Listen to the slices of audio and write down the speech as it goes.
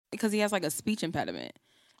because he has like a speech impediment.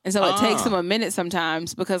 And so it takes him a minute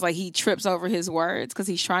sometimes because like he trips over his words because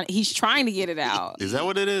he's trying to get it out. Is that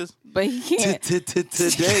what it is? But he can't.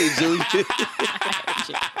 Today, Julie.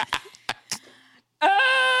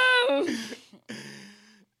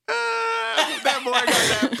 That boy got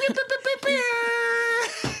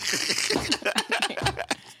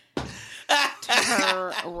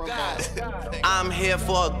that. I'm here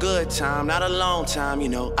for a good time, not a long time, you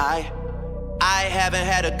know. I haven't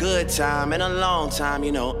had a good time in a long time,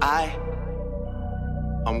 you know.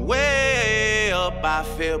 I'm way up, I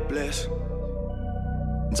feel blessed.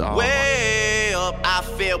 Way up, I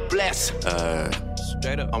feel blessed.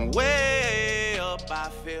 Straight up. I'm way up, I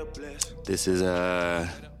feel blessed. This is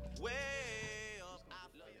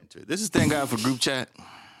Thank God for Group Chat.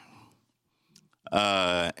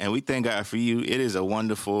 And we thank God for you. It is a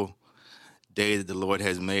wonderful day that the Lord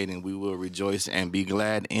has made, and we will rejoice and be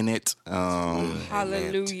glad in it.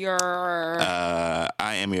 Hallelujah. I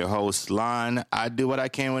am your host, Lon. I do what I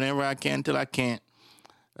can whenever I can till I can't.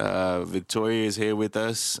 Victoria is here with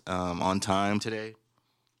us on time today.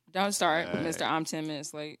 Don't start, Mr. I'm 10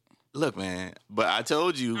 minutes late. Look, man, but I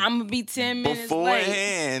told you I'm going to be 10 minutes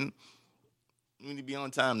beforehand. We need to be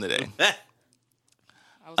on time today.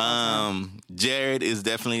 Jared is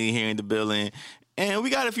definitely here in the building, and we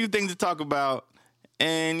got a few things to talk about,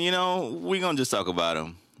 and you know we're gonna just talk about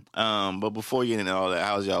them. But before you get into all that,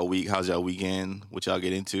 how's y'all week? How's y'all weekend? What y'all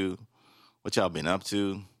get into? What y'all been up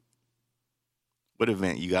to? What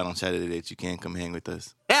event you got on Saturday that you can't come hang with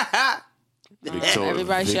us?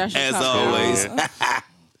 Everybody shut your as cup always.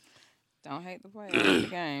 Don't hate the player of the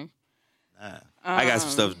game. I got some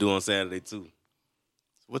stuff to do on Saturday too.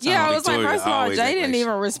 What time? Yeah, I was like, Victoria first of all, always Jay act didn't like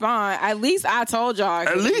even respond. At least I told y'all.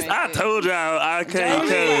 At least I told y'all I can't.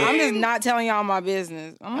 I'm just not telling y'all my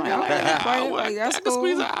business. I'm like, okay, like, that's I can cool.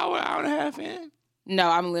 squeeze an hour and a half in. No,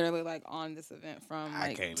 I'm literally like on this event from I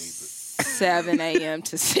like can't either. 7 a.m.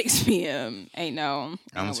 to 6 p.m. I'm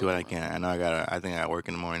gonna see what I can. I know I think I work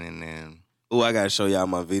in the morning and. Oh, I gotta show y'all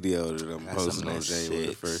my video that I'm posting on at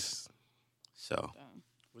January 6. 1st. So,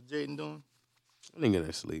 what Jaden doing? I didn't get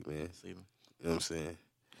no sleep, man. Sleeping. You know what I'm saying?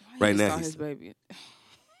 Why Right you now, saw his baby.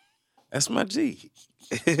 That's my G.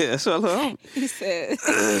 That's what I'm. He said.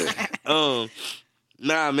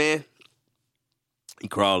 Nah, man. He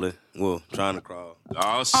crawling. Well, trying to crawl.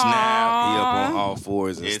 Oh snap! He up on all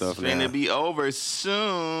fours and It's stuff now. finna be over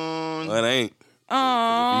soon. Well, it ain't. If he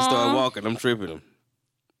start walking, I'm tripping him.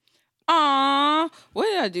 Aww. What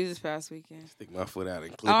did I do this past weekend? Stick my foot out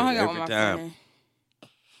and clip I it hung out with every my time. friend.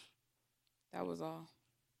 That was all.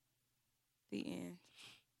 The end.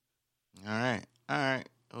 All right.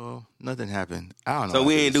 Oh, nothing happened. I don't know. So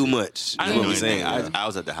we ain't do much. I is didn't what do we anything. saying. I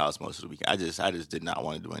was at the house most of the weekend. I just did not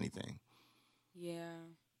want to do anything. Yeah.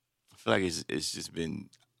 I feel like it's just been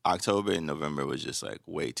October and November was just like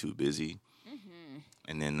way too busy. Mm-hmm.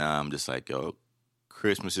 And then now I'm just like, yo,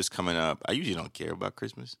 Christmas is coming up. I usually don't care about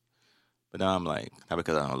Christmas, but now I'm like, not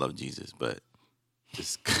because I don't love Jesus, but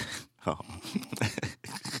just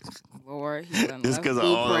Lord, he done Just left 'cause of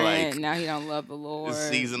all the, Blueprint. like, Now he don't love the Lord. the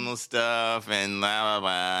seasonal stuff and blah blah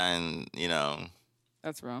blah, and you know,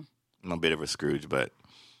 That's wrong. I'm a bit of a Scrooge, but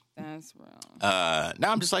That's wrong.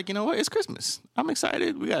 now I'm just like, you know what? It's Christmas. I'm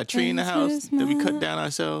excited. We got a tree in the house that we cut down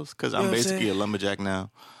ourselves because I'm You know what I'm basically saying? a lumberjack now.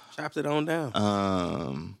 Chopped it on down.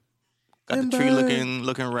 Got the tree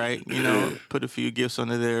looking right. You know, put a few gifts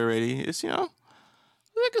under there already. It's like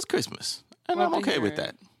it's Christmas, and Love I'm to okay hear with it.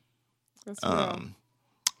 that. That's wrong.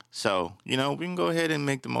 So we can go ahead and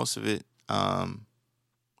make the most of it.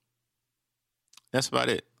 That's about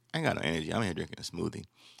it. I ain't got no energy. I'm here drinking a smoothie.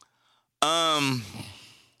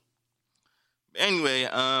 Anyway,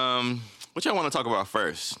 what y'all want to talk about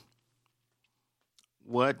first?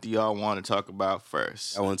 What do y'all want to talk about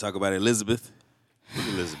first? I want to talk about Elizabeth. Who's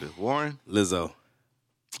Elizabeth Warren? Lizzo.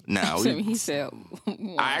 Now He said,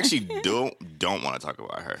 I actually don't want to talk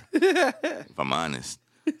about her, if I'm honest.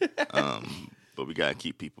 But we gotta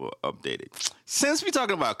keep people updated. Since we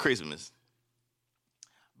talking about Christmas,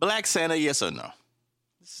 Black Santa, yes or no?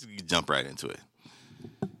 Let's jump right into it.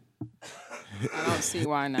 I don't see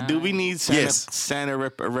why not. Do we need Santa, Yes. Santa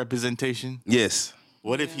representation? Yes.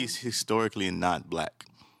 What if he's historically not black?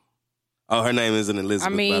 Oh, her name isn't Elizabeth. I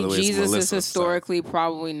by the mean, way. It's Jesus Melissa, is historically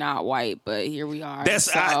probably not white, but here we are. That's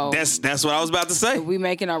what I was about to say. we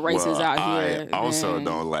making our races out here. I also then-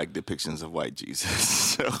 don't like depictions of white Jesus.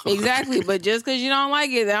 So. Exactly, but just because you don't like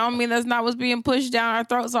it, that don't mean that's not what's being pushed down our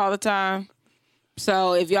throats all the time.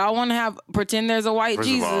 So if y'all want to pretend there's a white First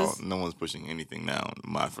Jesus. of all, no one's pushing anything down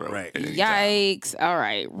my throat. Right. Yikes. All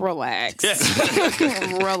right. Relax.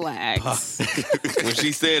 Relax. When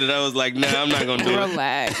she said it, I was like, nah, I'm not going to do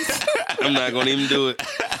Relax. it. I'm not going to even do it.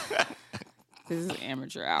 This is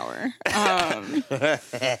amateur hour.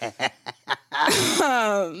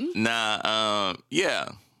 Yeah.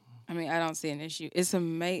 I mean, I don't see an issue. It's a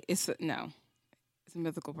mythical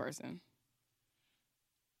person.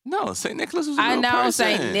 No, St. Nicholas was a real I know person.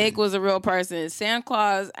 St. Nick was a real person. Santa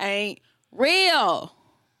Claus ain't real.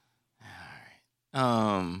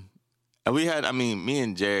 We had, me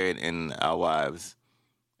and Jared and our wives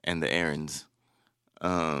and the errands,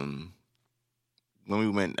 when we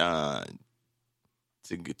went to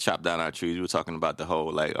chop down our trees, we were talking about the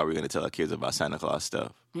whole, like, are we going to tell our kids about Santa Claus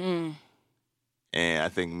stuff? And I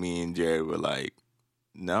think me and Jared were like,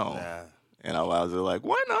 no. Nah. And our wives were like,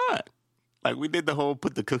 why not? Like, we did the whole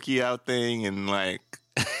put the cookie out thing and, like,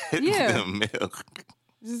 the milk.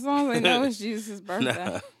 Just as long as they know it's Jesus' birthday.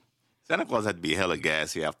 Nah. Santa Claus had to be hella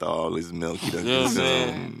gassy after all his milk. He done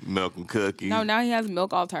consumed milk and cookies. No, now he has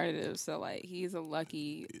milk alternatives. So, like, he's a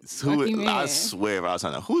lucky man. I swear, if I was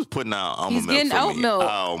talking, who's putting out almond He's milk getting for oat me? milk.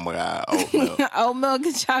 Oh my god, oat milk! Oat milk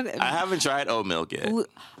and chocolate. I haven't tried oat milk yet.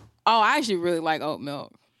 Oh, I actually really like oat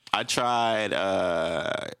milk. I tried,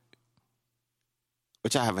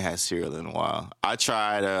 which I haven't had cereal in a while. I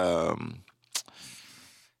tried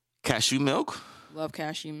cashew milk. Love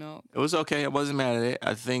cashew milk. It was okay. I wasn't mad at it.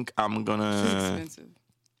 I think I'm gonna. It's expensive.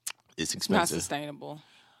 It's Not expensive. sustainable.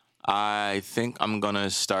 I think I'm gonna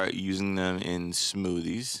start using them in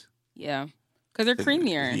smoothies. Yeah. Because they're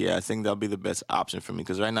creamier. Yeah, I think that'll be the best option for me.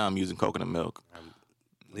 Because right now I'm using coconut milk.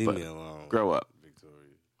 Leave me alone. Grow up. Victoria.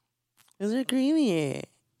 Is it creamier?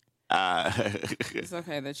 It's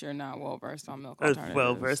okay that you're not well versed on milk alternatives.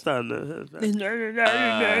 Well, first time. Right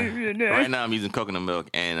now I'm using coconut milk,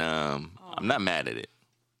 and I'm not mad at it.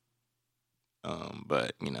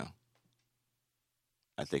 But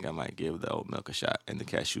I think I might give the oat milk a shot and the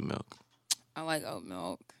cashew milk. I like oat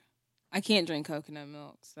milk. I can't drink coconut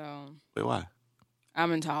milk, so Wait, why?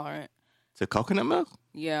 I'm intolerant. To coconut milk?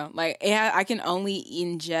 Yeah, like I can only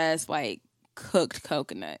ingest like cooked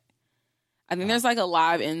coconut. I think there's like a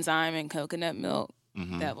live enzyme in coconut milk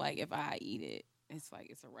that like if I eat it, it's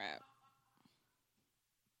a wrap.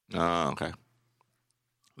 Oh, okay.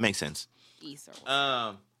 Makes sense. Easter.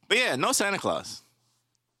 But yeah, no Santa Claus.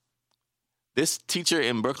 This teacher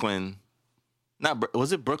in Brooklyn,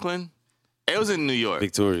 was it Brooklyn? It was in New York.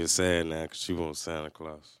 Victoria's sad now because she wants Santa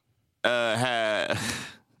Claus. Had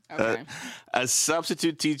Okay. a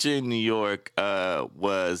substitute teacher in New York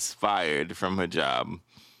was fired from her job.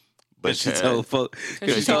 But She told folks.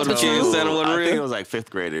 She She told the told kids them. Santa wasn't I think it real. was like fifth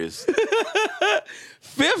graders.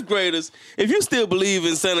 Fifth graders. If you still believe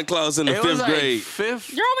in Santa Claus in the It was fifth like grade,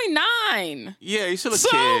 fifth. You're only 9. Yeah, you still a So?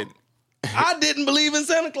 kid. I didn't believe in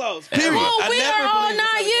Santa Claus. Period. Oh, I we never are all believed in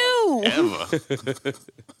not Santa you. Ever.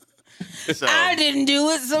 So, I didn't do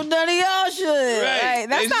it, so none of y'all should. Right. Hey,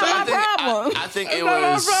 that's not my problem. I think it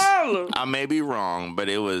Claus. was. No problem. I may be wrong, but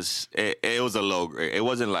it was a low grade. It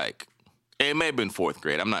wasn't like it may have been fourth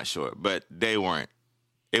grade. I'm not sure, but they weren't.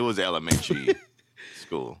 It was elementary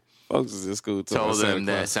school. Folks is in school Told Santa them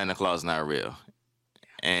that Claus. Santa Claus not real,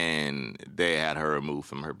 and they had her removed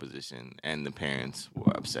from her position, and the parents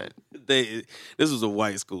were upset. This was a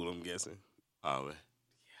white school, I'm guessing. Oh,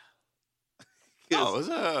 yeah. Oh, it was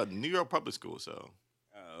a New York public school, so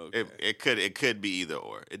Oh, okay. it could be either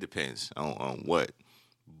or. It depends on what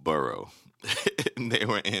borough they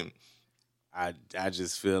were in. I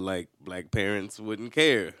just feel like black parents wouldn't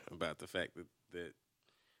care about the fact that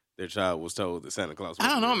their child was told that Santa Claus. I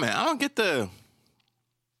don't know, wasn't real. man. I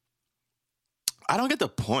don't get the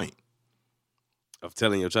point. Of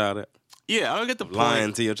telling your child that, Yeah, I don't get the lying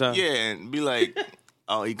point. to your child. Yeah, and be like,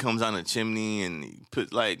 oh, he comes down the chimney and he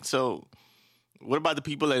put like so. What about the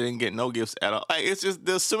people that didn't get no gifts at all? Like, it's just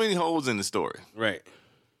there's so many holes in the story. Right.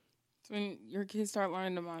 It's when your kids start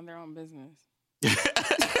learning to mind their own business.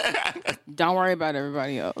 Don't worry about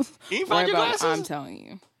everybody else. You Worry find your about glasses? I'm telling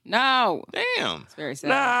you. No. Damn. It's very sad.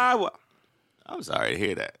 Nah. I'm sorry to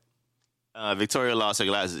hear that. Victoria lost her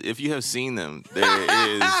glasses. If you have seen them,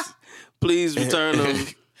 there is. Please return them.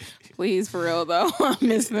 Please, for real, though. I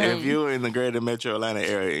miss them. If you're in the greater metro Atlanta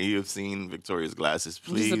area and you have seen Victoria's glasses,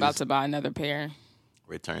 I'm please just about to buy another pair.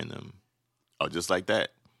 return them. Oh, just like that.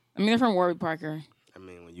 I mean, they're from Warwick Parker. I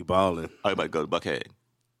mean, when you balling, Oh, you about to go to Buckhead.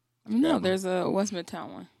 I mean, no, Grab 'em. there's a West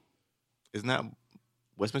Midtown one. Isn't that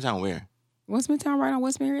West Midtown where? West Midtown right on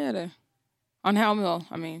West Marietta. On Howell Mill,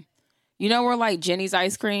 I mean. You know where, like, Jenny's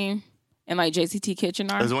Ice Cream and, like, JCT Kitchen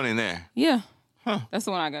are? There's one in there. Yeah. That's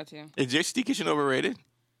the one I got to. Is JCT Kitchen overrated?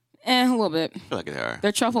 A little bit. I feel like they are.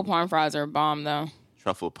 Their truffle parm fries are a bomb, though.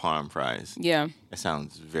 Truffle parm fries. Yeah. That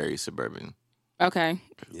sounds very suburban. Okay.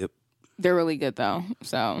 Yep. They're really good, though.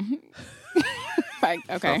 So, like,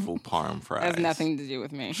 okay. Truffle parm fries. Has nothing to do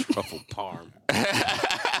with me. Truffle parm.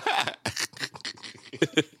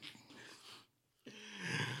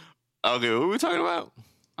 Okay, what were we talking about?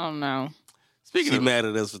 Oh, no. She mad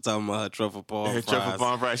at us for talking about her truffle parm fries. Truffle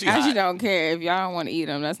parm fries. I actually don't care. If y'all don't want to eat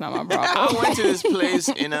them, that's not my problem. I went to this place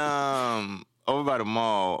in over by the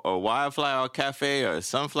mall, a Wildflower Cafe or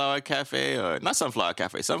Sunflower Cafe, or not Sunflower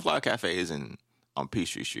Cafe. Sunflower Cafe is on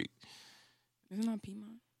Peachtree Street. Isn't that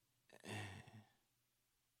Piedmont?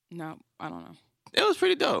 No, I don't know. It was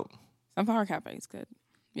pretty dope. Sunflower Cafe is good.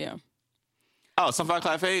 Yeah. Oh, Sunflower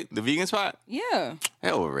Cafe, the vegan spot? Yeah.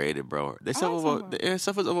 They're overrated, bro. Their stuff is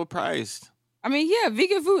overpriced. I mean, yeah,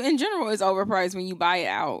 vegan food in general is overpriced when you buy it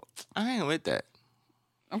out. I ain't with that.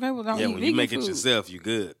 Okay, well, don't eat when vegan you make food. it yourself, you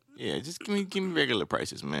good. Yeah, just give me regular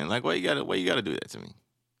prices, man. Like, why you gotta do that to me?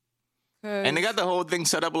 And they got the whole thing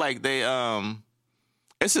set up like they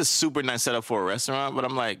it's a super nice setup for a restaurant, but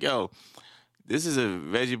I'm like, yo, this is a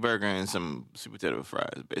veggie burger and some sweet potato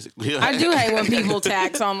fries, basically. I do hate when people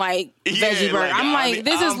tax on like veggie burger. I'm like,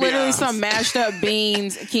 this is literally some mashed up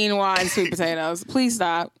beans, quinoa, and sweet potatoes. Please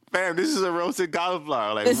stop. Fam, this is a roasted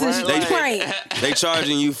cauliflower. Like, This is right. They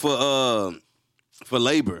charging you for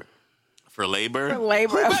labor. For labor?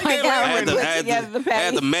 Labor. Oh my God, I we're putting together the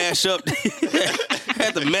had to patty. mash up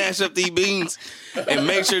had to mash up these beans and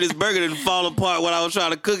make sure this burger didn't fall apart when I was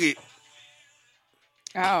trying to cook it.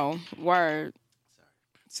 Oh, word.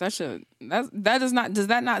 Does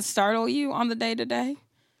that not startle you on the day to day?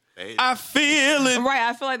 I feel it. Right,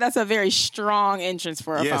 I feel like that's a very strong entrance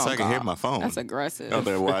for a phone Yeah, so I can call. hear my phone. That's aggressive.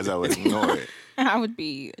 Otherwise, I would ignore it. I would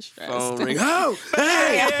be stressed. Phone ring. Oh,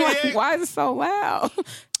 hey! I'm like, why is it so loud?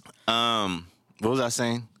 What was I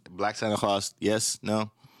saying? Black Santa Claus? Yes?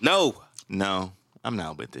 No? No. I'm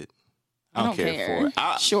not with it. I don't care for it.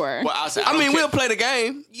 Sure. Well, I mean, we'll play the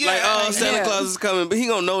game. Yeah, Santa Claus is coming, but he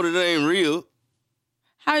gonna know that it ain't real.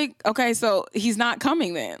 Okay, so he's not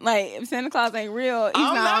coming then. Like, if Santa Claus ain't real, he's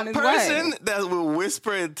I'm not on his that way. person that will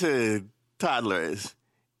whisper to toddlers,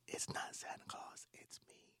 it's not Santa Claus, it's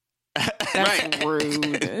me. That's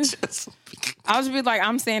rude. I'll just be like,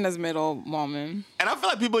 I'm Santa's middle woman. And I feel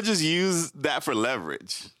like people just use that for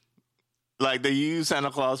leverage. Like, they use Santa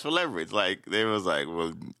Claus for leverage. Like, they was like,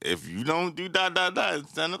 well, if you don't do ...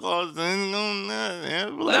 Santa Claus ain't gonna...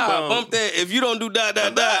 Nah, bump that. If you don't do ...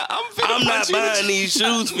 I'm not buying these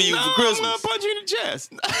shoes for you for Christmas. I'm gonna punch you in the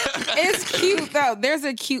chest. It's cute, though. There's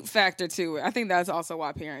a cute factor to it. I think that's also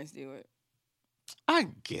why parents do it. I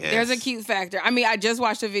guess. There's a cute factor. I mean, I just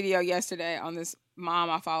watched a video yesterday on this mom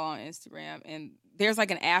I follow on Instagram, and there's like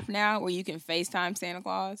an app now where you can FaceTime Santa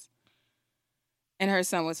Claus. And her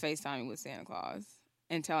son was FaceTiming with Santa Claus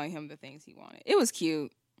and telling him the things he wanted. It was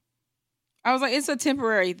cute. I was like, it's a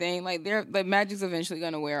temporary thing. Like, the magic's eventually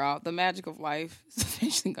going to wear off. The magic of life is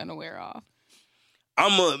eventually going to wear off.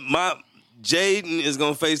 Jaden is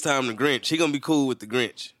going to FaceTime the Grinch. He going to be cool with the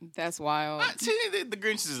Grinch. That's wild. See, the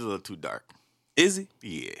Grinch is a little too dark. Is he?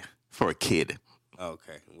 Yeah, for a kid.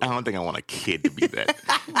 Okay. I don't think I want a kid to be that.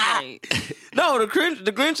 Right. No, the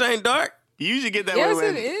Grinch ain't dark. You usually get that Yes, way.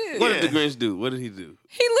 it is. What did the Grinch do? What did he do?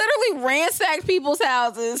 He literally ransacked people's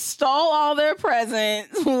houses, stole all their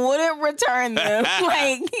presents, wouldn't return them.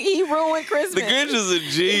 Like, he ruined Christmas. The Grinch is a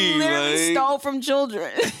G, He literally man. stole from children.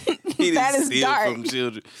 He That didn't is steal dark. from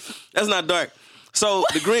children. That's not dark. So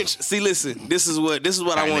the Grinch. See, listen. This is what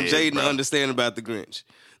I want Kinda is, Jaden bro. to understand about the Grinch.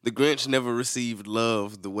 The Grinch never received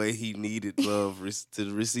love the way he needed love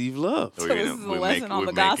to receive love. So this is a lesson on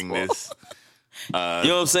the making gospel. this You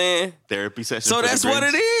know what I'm saying? therapy session. So for the that's what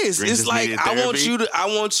Grinch. it is. Grinch It's just like needed I want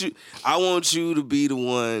therapy. you to be the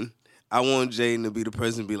one. I want Jaden to be the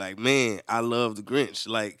person to be like, man, I love the Grinch.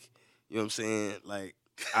 Like, you know what I'm saying? Like,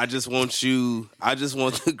 I just want the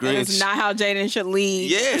Grinch. That's not how Jaden should lead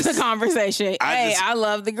Yes. the conversation. I I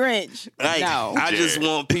love the Grinch. Like, no. I just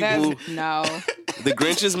want people. No. The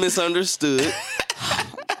Grinch is misunderstood. You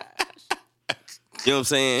know what I'm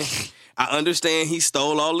saying? I understand he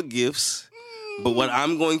stole all the gifts, but what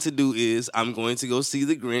I'm going to do is I'm going to go see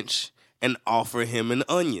the Grinch and offer him an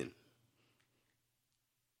onion.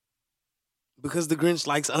 Because the Grinch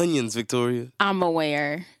likes onions, Victoria. I'm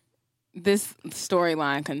aware. This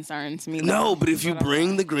storyline concerns me. No, but if you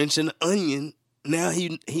bring the Grinch an onion, now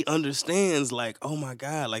he understands, like, oh my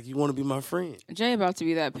God, like, you want to be my friend. Jay about to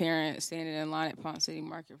be that parent standing in line at Ponce City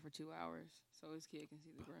Market for 2 hours so his kid can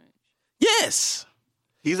see the Grinch. Yes.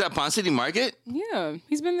 He's at Pond City Market? Yeah,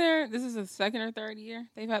 he's been there. This is the second or third year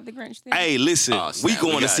they've had the Grinch there. Hey, listen, Oh, we snap.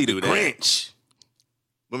 going We to gotta see the do that. Grinch.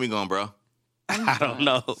 When we going, bro? I don't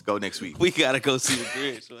know. Let's go next week. We gotta go see the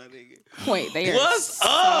Grinch, my nigga. Wait, they are What's so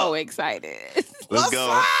up? excited. Let's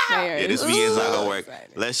go. They are Yeah, this weekend's not gonna so work.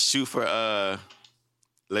 excited. Let's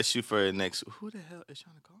shoot for next. Who the hell is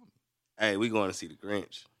trying to call me? Hey, we going to see the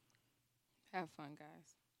Grinch. Have fun, guys.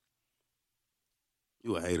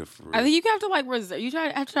 You a hater for real. I think you have to like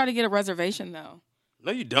have to try to get a reservation though.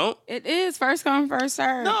 No, you don't. It is first come first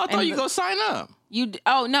serve. No, I thought And you go sign up.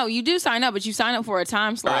 no, you do sign up, but you sign up for a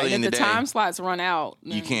time slot. Early in And if the the day. time slots run out,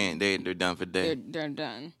 You then can't. They're done for the day. They're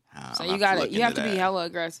done. So I'm you gonna got look you have into to be that. hella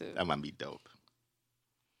aggressive. That might be dope.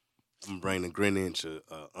 I'm bringing the Grinch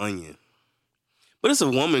onion, but it's a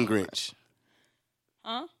woman Grinch.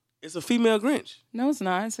 Huh? It's a female Grinch. No, it's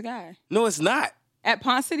not. It's a guy No, it's not. at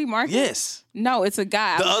Pond City Market. Yes. No, it's a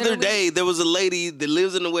guy. The I other literally- day, there was a lady that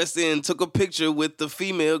lives in the West End took a picture with the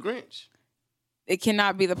female Grinch. it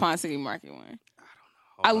cannot be the Pond City Market one.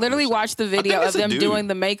 Hold I on, literally let me show watched the video think of it's a them dude. doing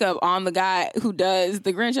the makeup on the guy who does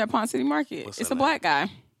the Grinch at Pond City Market. What's It's her a black guy. you.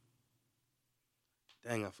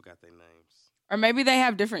 Dang, I forgot their names. Or maybe they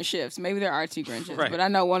have different shifts. Maybe there are two Grinches. Right. But I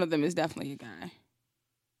know one of them is definitely a guy.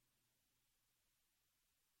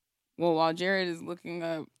 Well, while Jared is looking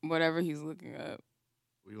up whatever he's looking up.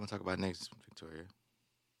 What do you want to talk about next, Victoria?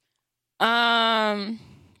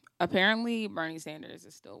 Apparently Bernie Sanders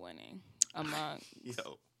is still winning among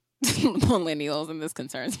Yo, millennials, and this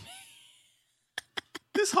concerns me.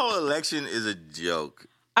 this whole election is a joke.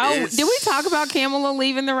 Oh, It's- did we talk about Kamala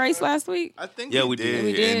leaving the race last week? I think Yeah, we we did. did.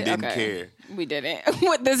 We did? And didn't Okay. care. We didn't.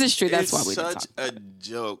 What? This is true. That's why we didn't It's talk. such a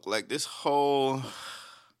joke. Like this whole,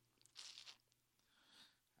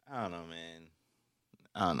 I don't know, man.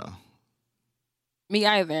 I don't know. Me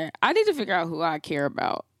either. I need to figure out who I care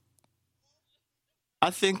about. I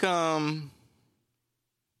think I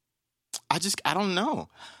don't know.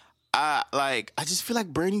 I just feel like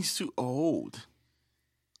Bernie's too old.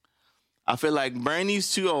 I feel like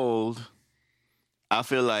Bernie's too old. I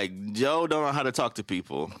feel like Joe don't know how to talk to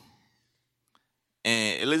people.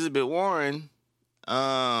 And Elizabeth Warren,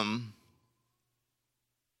 I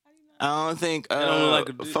don't think don't look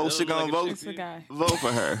like a- folks they are don't gonna look like a It's the guy. vote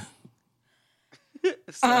for her.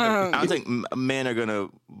 I don't think men are gonna.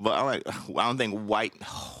 I don't think white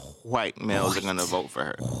males are gonna vote for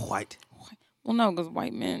her. White. Well, no, because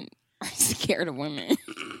white men are scared of women.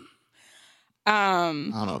 I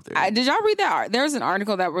don't know if they're. Did y'all read that? There's an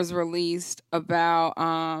article that was released about.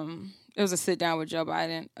 It was a sit down with Joe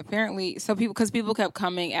Biden. Apparently, because people kept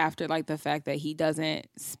coming after like the fact that he doesn't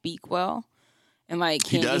speak well and like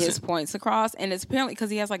can't get his doesn't. points across, and it's apparently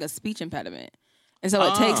because he has like a speech impediment. And so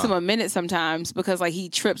it takes him a minute sometimes because like he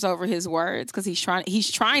trips over his words because he's trying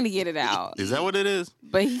to get it out, Is that what it is?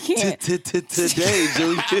 but he can't. Today,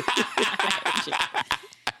 Junior.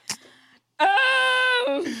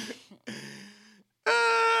 Oh,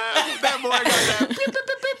 That boy got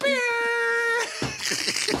that.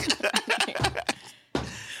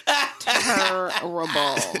 terrible.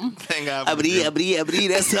 Thank God for Abri,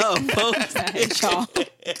 that's all, folks. Y'all. Thank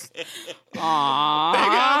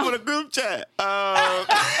God for the group chat.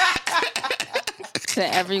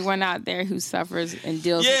 To everyone out there who suffers and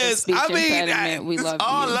deals with a Yes, speech I mean, impediment, we love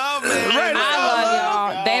all you. love, man. Right. I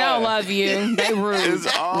love y'all. They don't love you. They rude. It's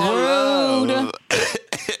all Rude.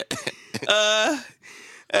 love.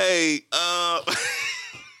 Hey, I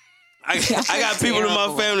got people in my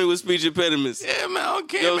Terrible. family with speech impediments. Yeah, man, I don't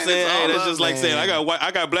care. You know what I'm man. saying? It's all Hey, that's love, just like man. saying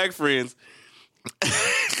I got black friends.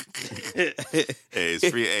 Hey, it's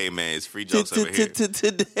free. Hey, man, it's free jokes over here.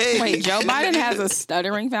 Today. Wait, Joe Biden has a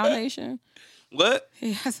stuttering foundation? What?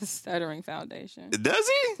 He has a stuttering foundation Does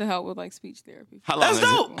he? to help with like speech therapy. How long? That's has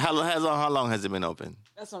dope. It, how long has it been open?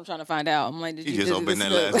 That's what I'm trying to find out. I'm like, did You you just visit opened this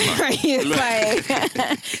that loop? last month.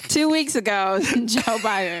 It's like 2 weeks ago, Joe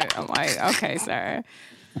Biden. I'm like, okay, sir.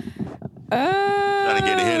 Trying to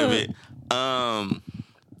get ahead of it.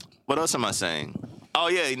 What else am I saying? Oh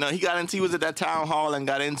yeah, he was at that town hall and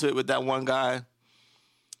got into it with that one guy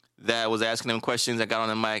that was asking him questions. That got on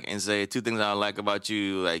the mic and said 2 things I don't like about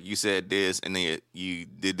you. Like you said this, and then you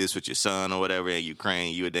did this with your son or whatever in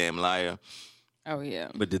Ukraine. You a damn liar. Oh yeah.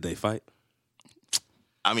 But did they fight?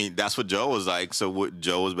 I mean, that's what Joe was like. So what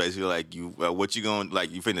Joe was basically like, you what you going like?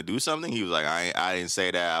 You finna do something? He was like, I didn't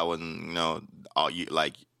say that. I wasn't. All you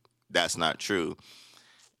like. That's not true.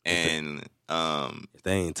 And If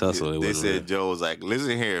they ain't tussle, they said Joe was like,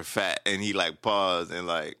 listen here, fat, and he like paused and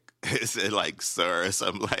like it said like sir or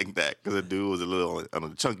something like that because the dude was a little on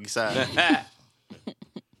the chunky side.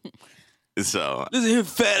 So Listen here,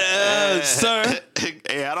 fat ass, sir.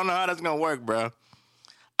 hey, I don't know how that's gonna work, bro.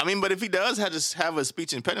 I mean, but if he does have a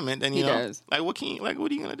speech impediment, then you know, does. like what are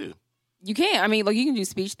you gonna do? You can't. I mean, like you can do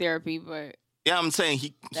speech therapy, but Yeah, I'm saying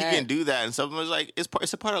he can do that and stuff. It's like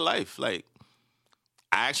it's a part of life. Like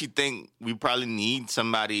I actually think we probably need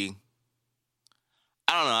somebody.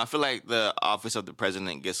 I don't know. I feel like the office of the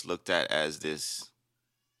president gets looked at as this.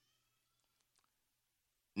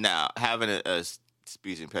 Now, having a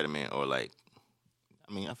speech impediment or like,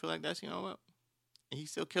 I mean, I feel like that's, you know what,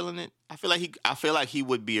 he's still killing it. I feel like he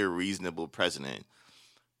would be a reasonable president,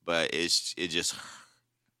 but it just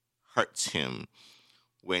hurts him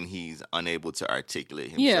when he's unable to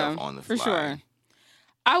articulate himself on the fly. For sure.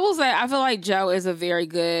 I will say, I feel like Joe is a very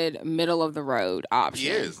good middle of the road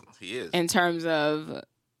option. He is. In terms of,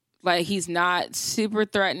 like, he's not super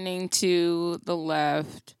threatening to the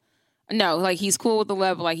left. No, like, he's cool with the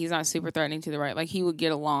left, but, like, he's not super threatening to the right. Like, he would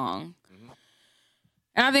get along. Mm-hmm.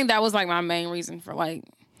 And I think that was, like, my main reason for, like,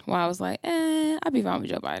 why I was like, I'd be fine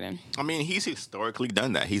with Joe Biden. I mean, he's historically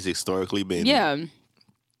done that. He's historically been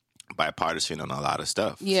bipartisan on a lot of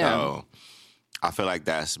stuff. Yeah. So I feel like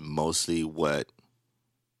that's mostly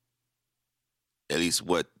at least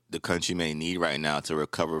what the country may need right now to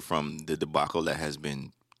recover from the debacle that has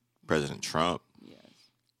been President Trump. Yes.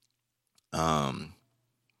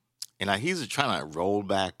 And like he's trying to roll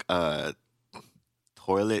back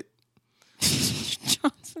toilet.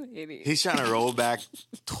 Johnson idiot. He's trying to roll back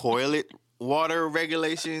toilet water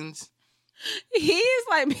regulations. He is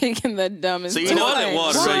like making the dumbest. So you know toilet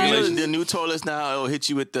water so regulations. the new toilets now it'll hit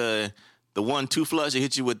you with the 1-2 flush. It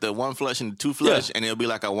hit you with the 1 flush and the 2 flush, and it'll be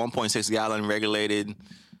like a 1.6 gallon regulated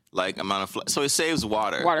like amount of flush. So it saves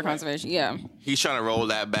water. Water conservation. Yeah. He's trying to roll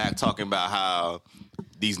that back, talking about how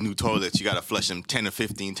these new toilets you got to flush them 10 or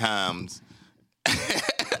 15 times.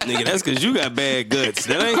 Nigga, that's because you got bad guts.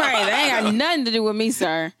 That ain't Right. That ain't got nothing to do with me,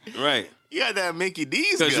 sir. right. You got that Mickey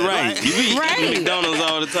D's Because good, right, you be Right. eating McDonald's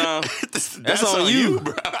all the time. That's on you.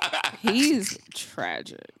 bro. He's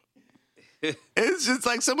tragic. It's just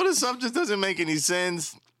like some of the stuff just doesn't make any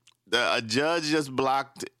sense. A judge just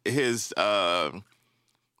blocked his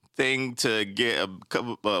thing to get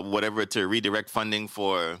whatever to redirect funding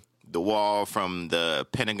for the wall from the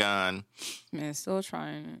Pentagon. Man, still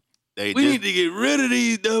trying it. We need to get rid of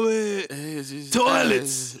these dumbass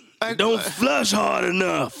toilets. Don't flush hard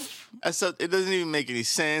enough. So it doesn't even make any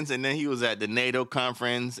sense. And then he was at the NATO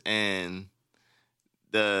conference and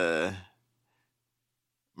the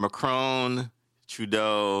Macron,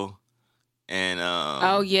 Trudeau, and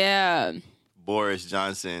Oh yeah. Boris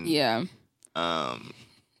Johnson. Yeah.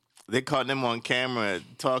 They caught them on camera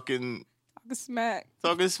talking Smack.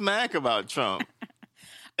 smack about Trump.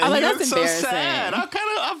 I And like he that's looked so embarrassing. sad.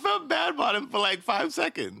 I felt bad about him for like 5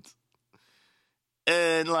 seconds.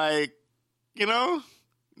 And like, you know,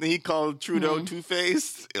 then he called Trudeau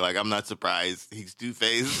two-faced. Like, I'm not surprised he's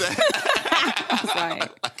two-faced. It's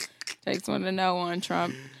like takes one to know one,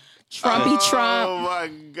 Trump. Trumpy Trump. Oh my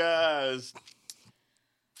gosh.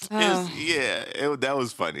 That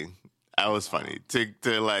was funny. That was funny.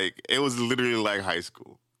 To like, it was literally like high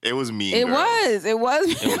school. It was Mean Girls. It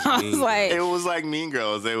was. I was like, It was like Mean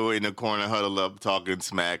Girls. They were in the corner huddled up talking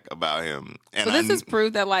smack about him. And so this is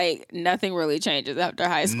proof that like nothing really changes after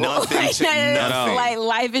high school. Nothing Like, nothing. like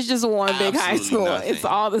life is just one big high Absolutely school. nothing. It's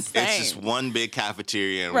all the same. It's just one big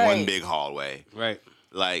cafeteria and Right. one big hallway. Right.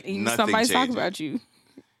 Like And nothing somebody's changes. talking about you.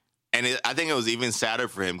 And I think it was even sadder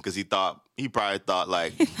for him because he probably thought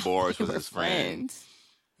like Boris was his friend.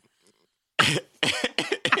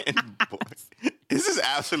 And this is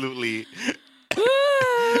absolutely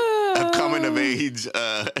a coming of age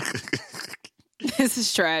This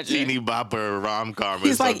is tragic. teeny bopper rom-com.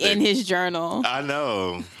 He's like in his journal. I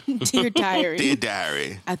know. Dear diary. Dear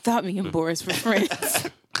diary. I thought me and Boris were friends.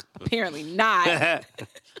 Apparently not.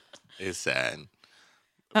 It's sad.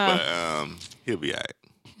 But he'll be all right.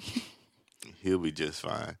 He'll be just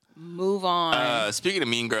fine. Move on. Speaking of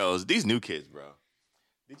Mean Girls, these new kids, bro.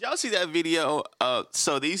 Did y'all see that video?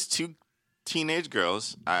 So these two teenage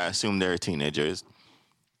girls, I assume they're teenagers,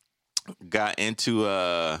 got into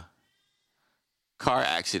a car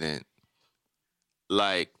accident.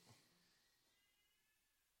 Like,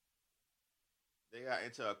 they got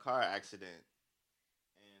into a car accident.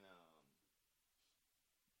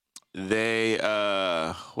 And they,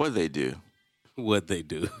 what did they do? What they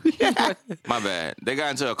do. My bad. They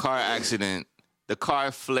got into a car accident. The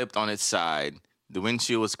car flipped on its side. The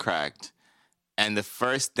windshield was cracked. And the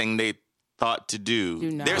first thing they thought to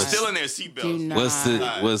do, they're still in their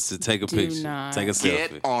seatbelts. Was to take a picture. not. Take a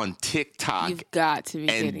Get selfie. on TikTok You've got to be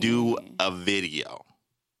and kidding do me. a video.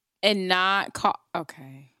 And not call.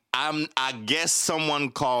 Okay. I guess someone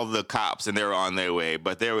called the cops and they were on their way,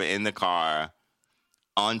 but they were in the car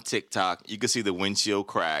on TikTok. You can see the windshield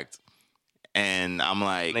cracked, and I'm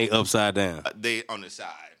like, They upside down. they on the side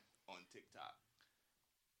on TikTok.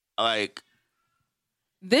 Like,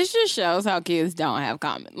 This just shows how kids don't have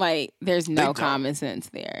there's They no don't. common sense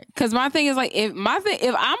there. Because my thing is like, if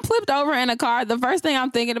I'm flipped over in a car, the first thing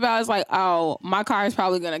I'm thinking about is like, oh, my car is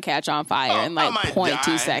probably gonna catch on fire in I like might 0.2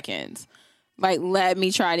 die. seconds. Like, let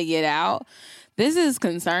me try to get out. This is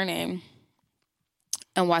concerning,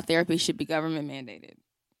 and why therapy should be government mandated.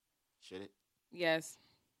 should it? Yes.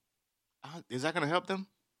 Is that gonna help them?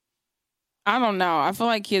 I don't know. I feel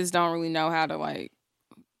like kids don't really know how to like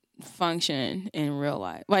function in real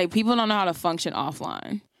life. Like, people don't know how to function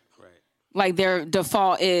offline. Right. Like, their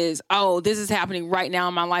default is, oh, this is happening right now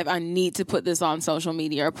in my life. I need to put this on social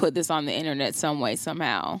media or put this on the internet some way,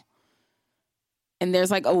 somehow. And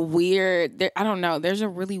there's like a weird, I don't know. There's a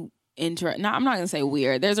really I'm not going to say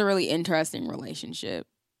weird. There's a really interesting relationship.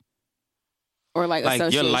 Or like Like, your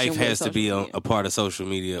association life with has to social be media. a part of social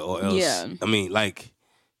media, or else. Yeah. I mean, like,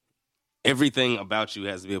 everything about you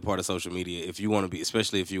has to be a part of social media if you want to be,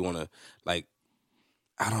 especially if you want to, like,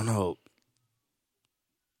 I don't know,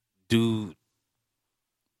 do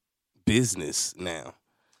business now.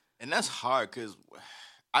 And that's hard because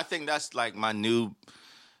I think that's like my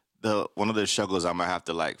one of the struggles I'm gonna have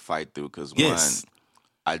to like fight through. Because Yes. one,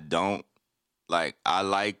 I don't like. I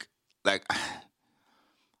like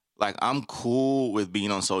I'm cool with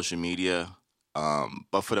being on social media,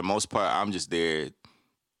 but for the most part, I'm just there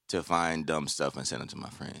to find dumb stuff and send it to my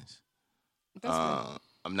friends. That's fair.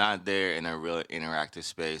 I'm not there in a real interactive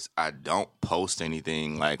space. I don't post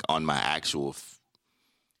anything like on my actual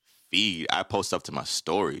feed. I post stuff to my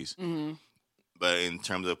stories. Mhm. But in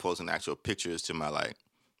terms of posting actual pictures to my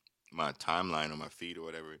my timeline or my feed or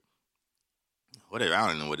whatever, I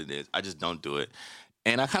don't know what it is. I just don't do it.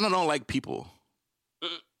 And I kind of don't like people.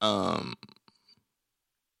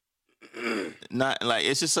 Not like,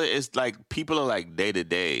 it's just it's like people are like day to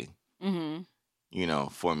day, Mhm. you know,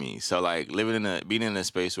 for me. So like being in a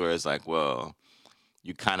space where it's like, well,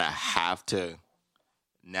 you kind of have to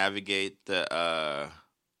navigate the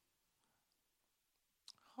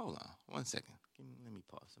hold on one second. Let me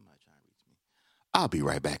pause. Somebody trying to reach me. I'll be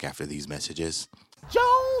right back after these messages.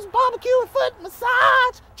 Jones Barbecue and Foot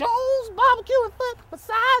Massage. Jones Barbecue and Foot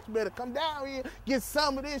Massage. You better come down here, get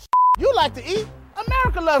some of this. You like to eat.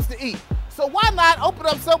 America loves to eat. So why not open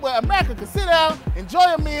up somewhere America can sit down, enjoy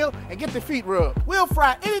a meal, and get their feet rubbed? We'll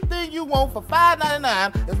fry anything you want for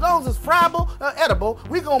 $5.99. As long as it's friable or edible,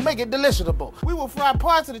 we're going to make it deliciable. We will fry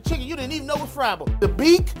parts of the chicken you didn't even know was friable. The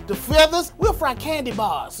beak, the feathers, we'll fry candy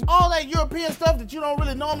bars. All that European stuff that you don't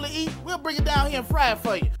really normally eat, we'll bring it down here and fry it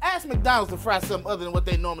for you. Ask McDonald's to fry something other than what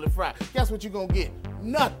they normally fry. Guess what you're going to get?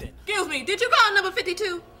 Nothing. Excuse me, did you call number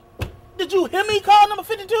 52? Did you hear me call number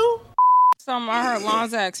 52? Something I heard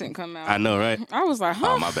Lon's accent come out. I know, right? I was like,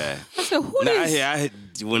 huh? Oh, my bad. I said, who Nah, this? I had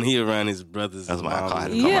when he around his brothers. That's and why I mom,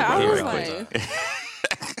 called him. Yeah, I was Right like,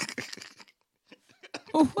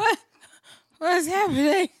 what is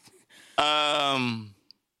happening?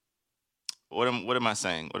 What am I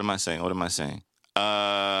saying?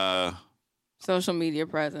 Social media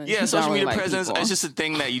presence. Yeah, You social don't media really like presence. people. It's just a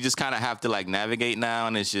thing that you just kind of have to like navigate now,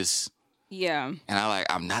 and it's just. Yeah. And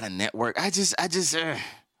I'm not a network. I just. I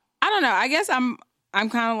don't know. I guess I'm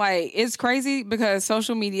kind of like, it's crazy because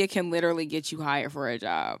social media can literally get you hired for a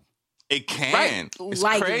job. It can. Right? It's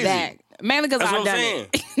like crazy. that. Mainly because That's I've what I'm done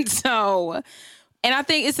it. So, and I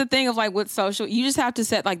think it's the thing of like with social, you just have to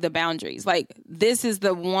set like the boundaries. Like, this is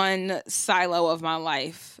the one silo of my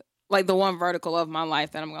life, like the one vertical of my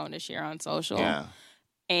life that I'm going to share on social. Yeah.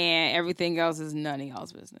 And everything else is none of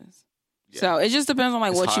y'all's business. Yeah. So it just depends on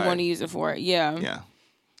like It's what you hard. want to use it for. Yeah. Yeah.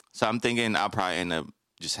 So I'm thinking I'll probably end up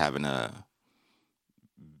just having a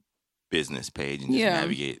business page and just Yeah.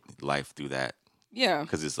 navigate life through that. Yeah.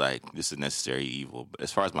 Because it's like, this is necessary evil. But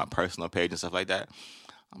as far as my personal page and stuff like that,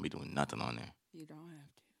 I'll be doing nothing on there. You don't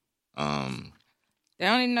have to. Um, They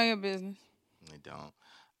don't even know your business. They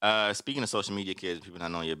don't. Speaking of social media kids, people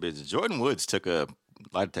not knowing your business, Jordan Woods took a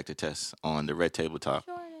lie detector test on the Red Table Talk.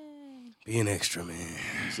 Be an extra, man.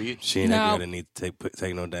 See? She ain't that No. girl that need to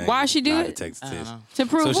take no dang. Why she do lie it? detector test. To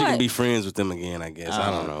prove So what? she can be friends with them again, I guess.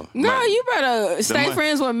 I don't know. Girl, you better stay mon-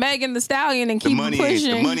 friends with Megan the Stallion and keep money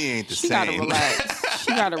pushing. the money ain't the she same. gotta relax. She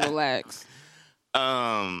gotta relax.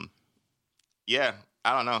 Yeah,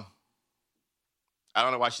 I don't know. I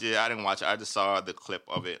don't know why she did. I didn't watch it. I just saw the clip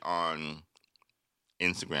of it on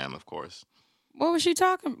Instagram, of course. What was she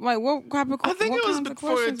talking? Like, what type of? I think what it was kinds of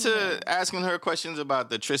before questions was to that? asking her questions about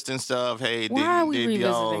the Tristan stuff. Hey, Why are we did revisiting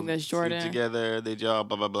y'all this, sleep Jordan? together? Did y'all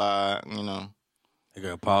blah blah blah? You know. That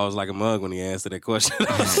girl paused like a mug when he answered that question.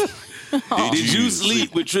 Did you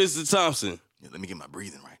sleep with Tristan Thompson? Yeah, let me get my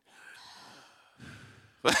breathing right.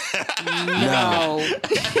 No.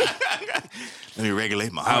 Let me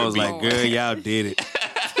regulate my I heartbeat. was like, girl, y'all did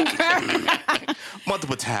it.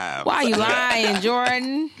 Multiple times. Why you lying,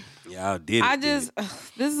 Jordan? Y'all did it.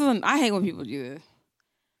 I hate when people do this.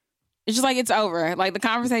 It's just like it's over. Like the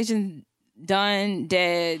conversation's done,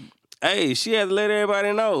 dead. Hey, she had to let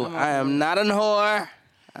everybody know. I am not a whore.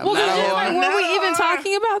 I'm Well, not a because whore. like, were we even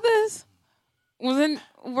talking about this? We're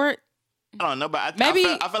I don't know, but Maybe-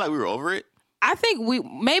 I feel like we were over it. I think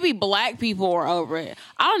maybe black people were over it.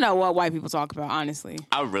 I don't know what white people talk about, honestly.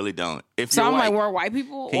 I really don't. If So you're I'm white, like, were white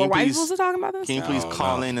people Can you please- still talking about this? can you please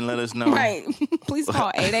call in and let us know? Right. Please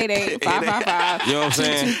call 888-555-2233 You know what I'm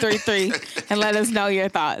saying? and let us know your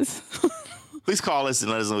thoughts. Please call us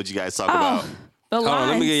and let us know what you guys talk about. The Hold on,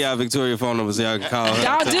 let me lines. get y'all Victoria phone number so y'all can call her.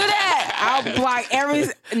 Don't do that. I'll block every.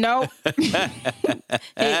 Nope.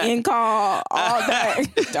 Hit in call. All that.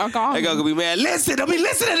 Don't call They me. gonna be mad. Listen, don't be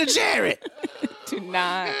listening to Jared. Do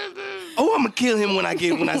not. Oh, I'm gonna kill him when I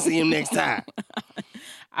see him next time.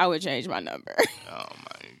 I would change my number. Oh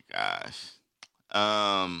my gosh.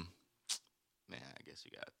 Man, I guess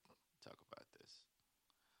we gotta talk about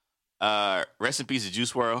this. Rest in peace to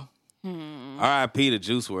Juice WRLD. R.I.P. to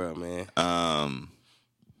Juice WRLD, man.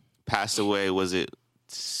 Passed away, was it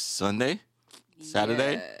Sunday?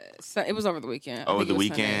 Saturday? Yeah. So it was over the weekend. I Over think the it was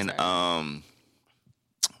Sunday or weekend. Saturday.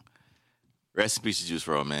 Rest in peace to Juice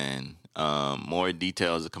WRLD, man. More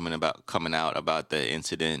details are coming out about the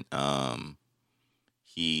incident.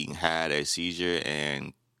 He had a seizure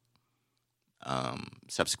and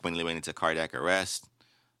subsequently went into cardiac arrest.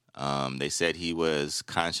 They said he was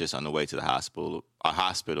conscious on the way to the hospital,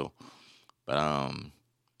 but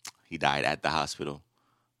he died at the hospital.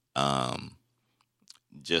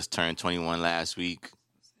 Just turned 21 last week.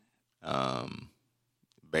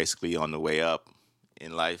 Basically on the way up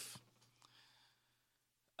in life.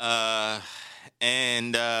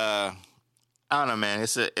 And I don't know, man.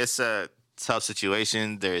 It's a tough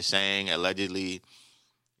situation. They're saying allegedly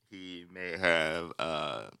he may have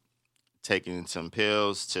taken some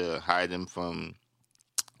pills to hide them from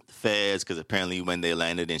the feds because apparently when they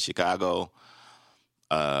landed in Chicago,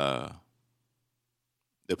 the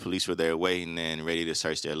police were there waiting and ready to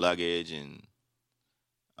search their luggage and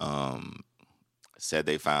said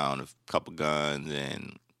they found a couple guns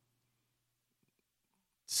and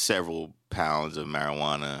several pounds of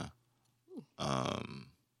marijuana.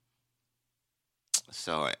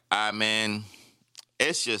 So man,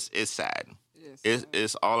 it's sad.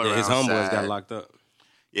 It's all around. His homeboys sad. got locked up.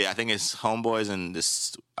 Yeah, I think his homeboys and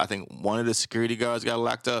I think one of the security guards got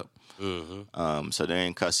locked up. Mm-hmm. So they're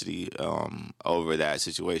in custody over that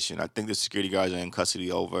situation. I think the security guards are in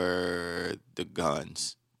custody over the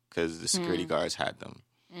guns because the security guards had them.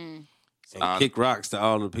 And kick rocks to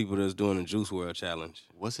all the people that's doing the Juice WRLD challenge.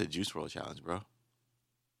 What's a Juice WRLD challenge, bro?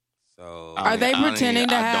 So Are they pretending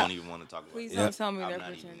to have? I don't even want to talk about Please it. don't tell me I'm they're not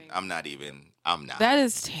pretending. I'm not. That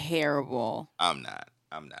is terrible. I'm not.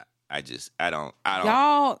 I don't.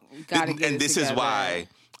 Y'all gotta get and it this is together. why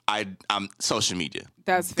I'm social media.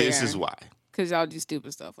 That's fair. This is why. Because y'all do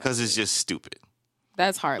stupid stuff. Because it's just stupid.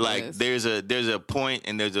 That's heartless. Like there's a point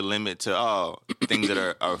and there's a limit to things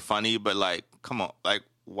that are funny, but like come on, like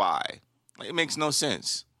why? Like, it makes no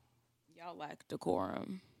sense. Y'all lack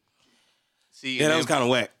decorum. See, yeah, that was kind of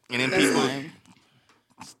whack. And then That's people fine.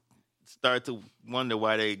 start to wonder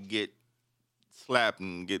why they get slapped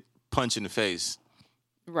and get punched in the face.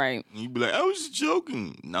 Right. And you be like, I was just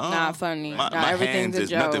joking. No, Not funny. My, Not my everything's hands a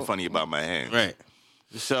is nothing joke. funny about my hands. Right.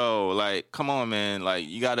 So like, come on, man. Like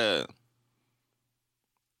you gotta.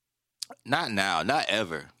 Not now, not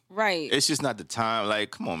ever. Right. It's just not the time.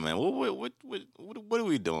 Like, come on, man. What are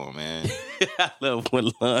we doing, man? I love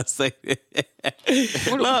when Lon say that.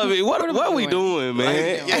 What- Love me. What are we doing,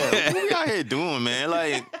 man? Like, yeah, what we out here doing, man?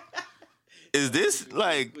 Like, is this it?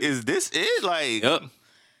 Like, Yep.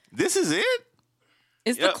 this is it?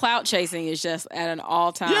 It's the clout chasing is just at an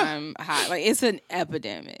all-time high. Like, it's an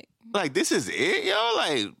epidemic. Like, this is it, yo?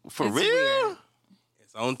 Like, for It's real? weird.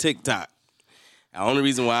 It's on TikTok. The only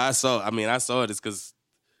reason why I saw it is because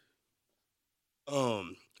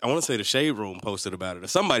I want to say the Shade Room posted about it or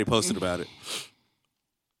somebody posted about it.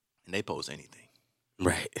 And they post anything.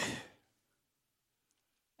 Right.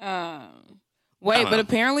 Wait, but know.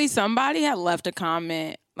 apparently somebody had left a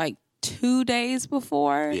comment like 2 days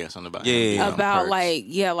before. Yeah, something about Yeah, him being on About perks. like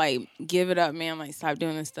give it up, man. Like stop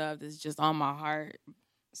doing this stuff. This is just on my heart.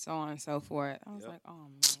 So on and so forth. I was like, oh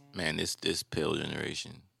man. Man, this pill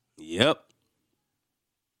generation. Yep.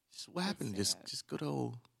 Just what happened? Just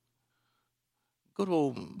good good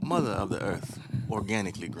old mother of the earth,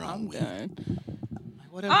 organically grown I'm weed. done.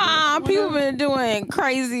 Whatever. People been doing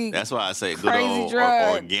crazy. That's why I say good Crazy old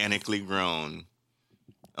drugs. organically grown,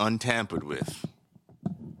 untampered with.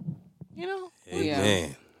 You know,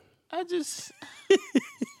 Amen. I just. I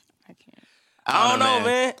can't. I don't know,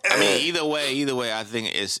 man. I mean, either way, I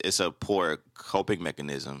think it's a poor coping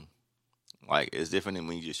mechanism. Like, it's different than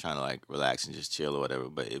when you're just trying to like relax and just chill or whatever.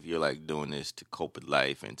 But if you're like doing this to cope with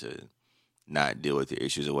life and to not deal with your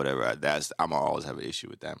issues or whatever, I'm gonna always have an issue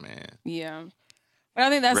with that, man. Yeah. But I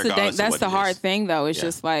think that's Regardless of that's what the it hard is. thing, though. It's Yeah.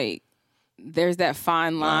 just like there's that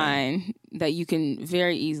fine line that you can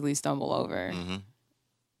very easily stumble over. Mm-hmm.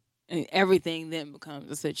 And everything then becomes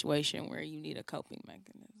a situation where you need a coping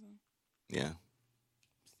mechanism. Yeah,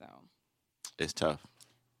 So it's tough.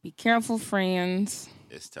 be careful, friends.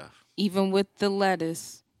 It's tough. Even with the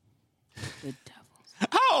lettuce. The devils.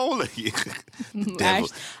 How old are you? The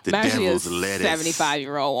I'm actually devil's a lettuce.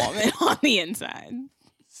 75-year-old woman on the inside.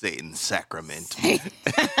 Satan's sacrament.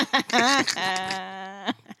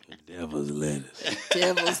 Devil's lettuce.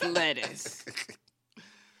 Devil's lettuce.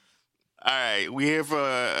 All right, we here for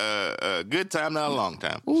a good time, not a long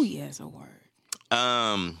time. Oh, yes, a word.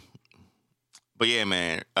 But yeah,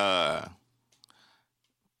 man.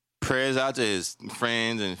 Prayers out to his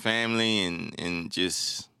friends and family, and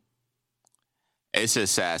just it's a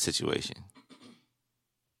sad situation.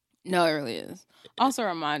 No, it really is. Also, a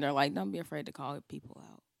reminder, like, don't be afraid to call people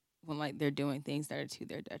out when, like, they're doing things that are to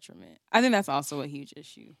their detriment. I think that's also a huge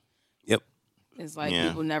issue. Yep. It's like Yeah.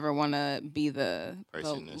 people never want to be the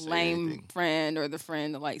Person to say lame anything. friend or the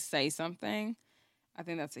friend to, like, say something. I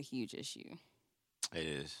think that's a huge issue. It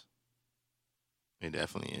is. It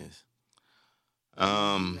definitely is.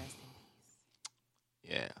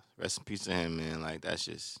 Yeah. Rest in peace to him, man. Like, that's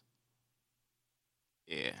just,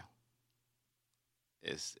 yeah.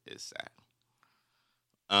 It's sad.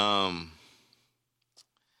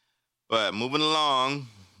 But moving along.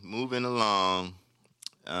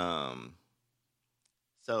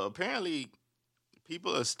 So apparently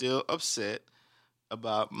people are still upset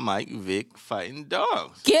about Mike Vick fighting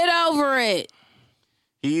dogs. Get over it.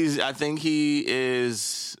 I think he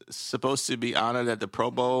is supposed to be honored at the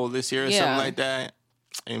Pro Bowl this year or something like that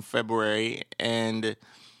in February. And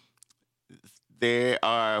there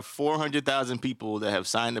are 400,000 people that have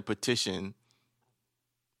signed a petition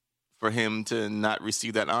for him to not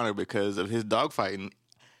receive that honor because of his dog fighting.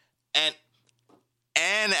 And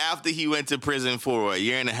after he went to prison for a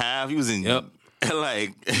year and a half, he was in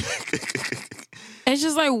like It's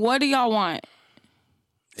just like, what do y'all want?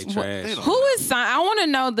 They trash. Who is signed? I want to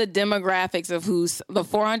know the demographics of who's the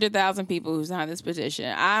 400,000 people who signed this petition.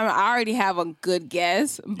 I already have a good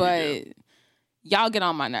guess, but y'all get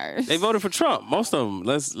on my nerves. They voted for Trump. Most of them.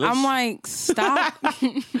 Let's I'm like, stop.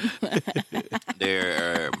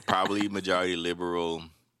 They're probably majority liberal,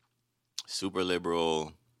 super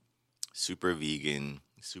vegan,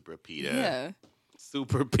 super PETA. Yeah.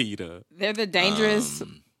 Super Peter. They're the dangerous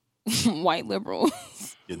white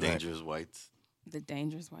liberals. The dangerous whites. The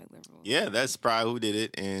dangerous white liberals. Yeah, that's probably who did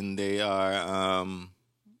it. And they are, I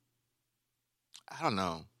don't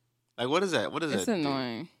know. Like, what is that? What is It's that?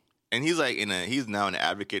 annoying. And he's like he's now an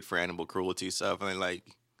advocate for animal cruelty stuff. And like,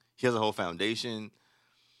 he has a whole foundation.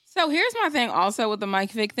 So here's my thing also with the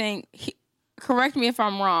Mike Vick thing. Correct me if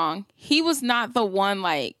I'm wrong. He was not the one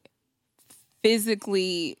like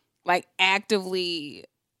physically, like actively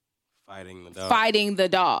Fighting the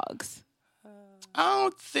dogs. I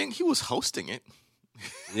don't think he was hosting it.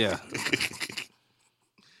 Yeah.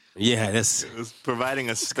 Yeah, that's It was providing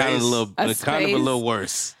a space. kind of a little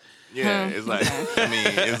worse. Yeah, it's like, I mean,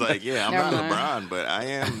 it's like, yeah, I'm Never not mind. LeBron, but I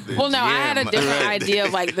am the Well, no, I had a GM. different Right. idea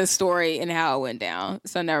of like the story and how it went down.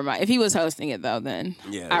 So never mind. If he was hosting it though, then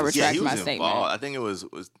Yeah, I yeah, retract he was my involved. statement. I think it was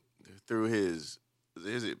through his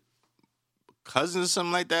is it cousins or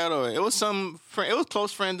something like that, or it was some friend, it was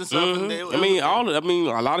close friends and stuff. And they, a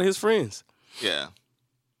lot of his friends. yeah,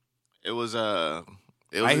 it was Right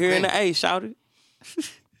a here in thing, the A, shouted.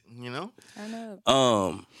 you know. I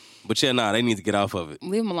know. But yeah, they need to get off of it.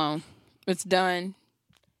 Leave him alone. It's done.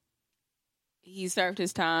 He served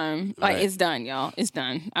his time. Like, Right. it's done, y'all. It's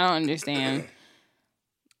done. I don't understand.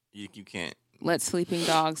 You can't. Let sleeping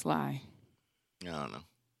dogs lie. I don't know.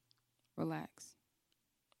 Relax.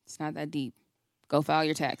 It's not that deep. Go file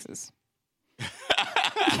your taxes.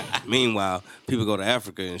 Meanwhile, people go to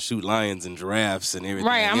Africa and shoot lions and giraffes and everything.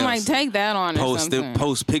 Right. I'm else. like, take that on or something.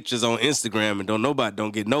 Post pictures on Instagram and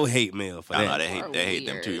don't get no hate mail for I that. know they hate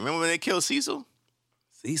them too. Remember when they killed Cecil?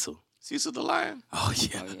 Cecil The lion? Oh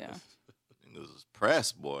yeah. Oh, yeah. It was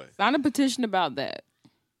press, boy. Sign a petition about that.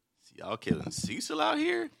 Y'all killing Cecil out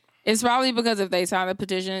here? It's probably because if they sign the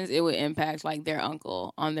petitions, it would impact like their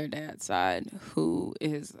uncle on their dad's side, who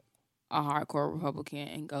is a hardcore Republican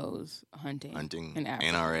and goes hunting in Africa.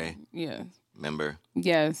 NRA. Yes. Member.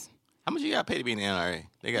 Yes. How much you got paid to be in the NRA?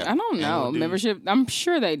 They got. I don't know membership. I'm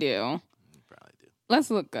sure they do. Probably do.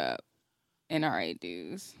 Let's look up NRA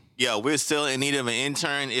dues. Yeah, we're still in need of an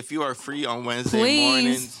intern. If you are free on Wednesday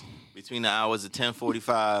mornings between the hours of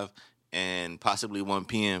 10:45 and possibly 1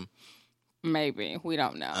 p.m. Maybe. We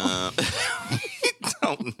don't know. We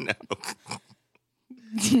don't know.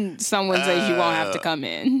 Someone says you won't have to come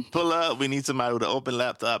in. Pull up. We need somebody with an open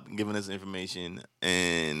laptop giving us information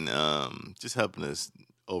and just helping us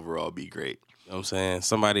overall be great. You know what I'm saying?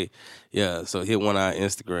 Somebody, so hit one of our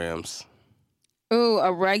Instagrams. Ooh,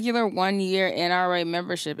 a regular 1 year NRA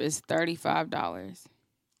membership is $35.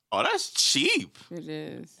 Oh, that's cheap. It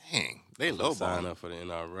is. Dang, they lowballing. Sign up for the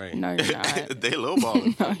NRA. No, you're not. They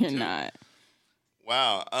lowballing. No, you're not.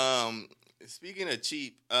 Wow. Speaking of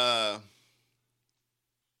cheap, I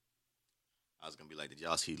was gonna be like, did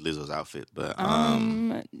y'all see Lizzo's outfit? But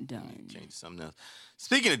done. change to something else.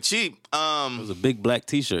 Speaking of cheap, it was a big black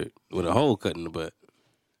T-shirt with a hole cut in the butt.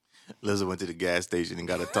 Lizzo went to the gas station and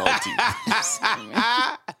got a tall tee.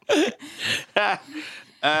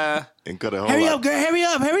 And cut a whole Hurry lot. up, girl!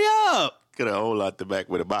 Hurry up! Cut a hole out the back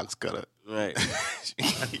with a box cutter. Right, She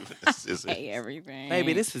not even a scissor. Hey, everything.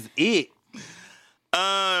 baby, this is it. Or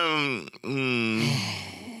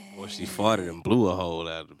she farted and blew a hole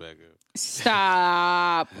out of the back of it.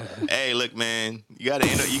 Stop. Hey, look, man, you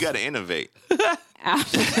gotta innovate.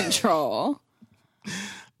 Out of control.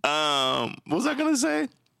 What was I gonna say?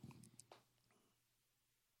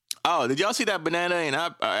 Oh, did y'all see that banana in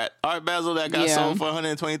Art Basel that got sold for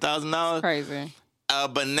 $120,000? Crazy. A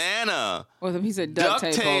banana With a piece of duct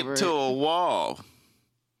duct tape over to it. a wall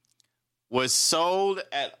was sold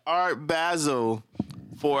at Art Basel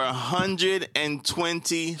for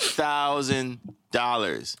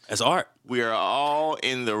 $120,000. That's art. We are all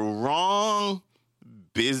in the wrong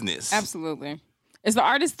business. Absolutely. Is the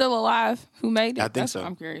artist still alive who made it? I think That's so. what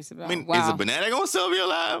I'm curious about. I mean, wow. is a banana gonna still be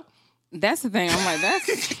alive? That's the thing. I'm like, that's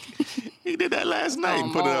He did that last night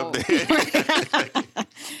and put it up there.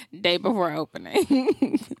 day before opening.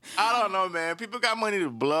 I don't know, man. People got money to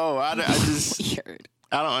blow. I just, Weird.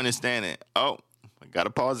 I don't understand it. Oh, I gotta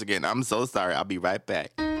pause again. I'm so sorry. I'll be right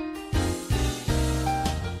back.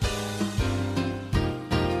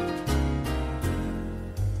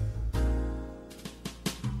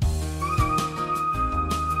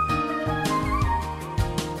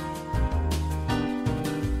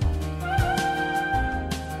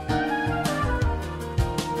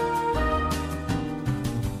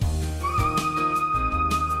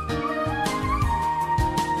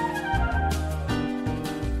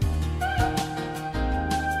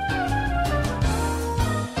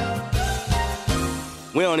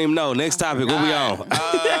 We don't even know. Next topic. What we on?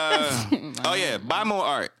 Oh yeah, buy more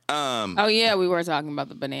art. Oh yeah, we were talking about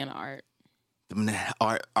the banana art.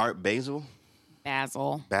 Art Basil.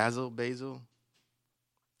 Basil.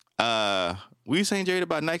 Were you saying, Jared,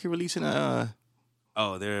 about Nike releasing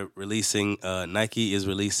Oh, they're releasing. Nike is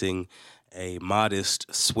releasing a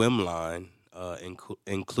modest swim line,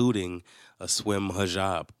 including a swim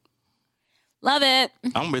hijab. Love it.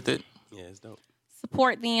 I'm with it. Yeah, it's dope.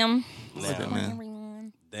 Support them. With it, man. Everyone.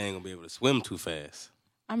 They ain't gonna be able to swim too fast.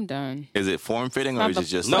 I'm done. Is it form fitting or is it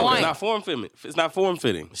just No, like it's not form fitting. It's not form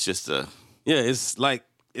fitting. It's just a. Yeah, it's like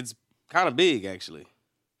it's kind of big actually.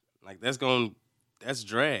 Like that's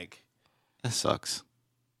drag. That sucks.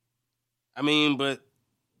 I mean, but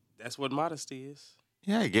that's what modesty is.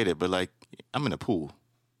 Yeah, I get it, but like, I'm in a pool.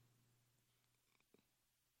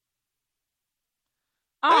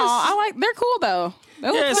 Oh, they're cool though. They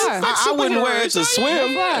look Yes, fun. I wouldn't wear it to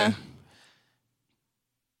swim. Yeah.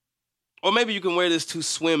 Or maybe you can wear this to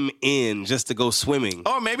swim in, just to go swimming.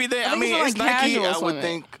 Or maybe they. I think mean, it's it's like Nike. casual I would swimming.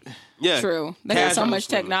 think Yeah, True. They have so Casual much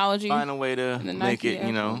swimming. technology. find a way to in the make Nike it,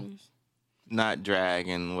 you know, Air not drag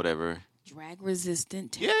and whatever. drag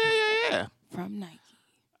resistant Yeah. from Nike.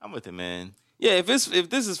 I'm with it, man. Yeah, if this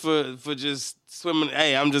is for just swimming,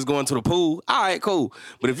 hey, I'm just going to the pool. All right, cool.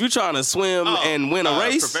 But if you're trying to swim and win a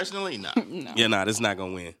race, professionally, no. No. yeah, nah, this not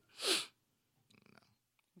gonna win.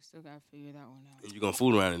 We still gotta figure that one out. And you're gonna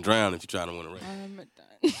fool around and drown if you're trying to win a race. I'm done.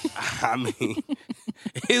 I mean,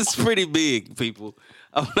 it's pretty big, people.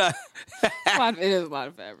 I'm not It is a lot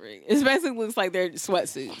of fabric. It basically looks like they're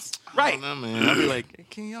sweatsuits. I don't know, man. I'll be like,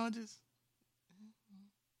 can y'all just?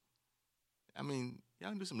 I mean, y'all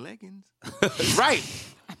can do some leggings, right?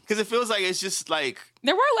 Because it feels like it's just like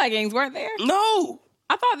There were leggings, weren't there? No.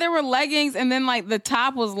 I thought there were leggings and then like the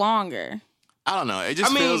top was longer. I don't know. It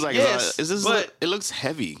just I mean, feels like yes, it's just but- it looks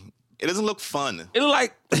heavy. it doesn't look fun. It look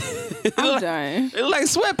like I'm done. it look like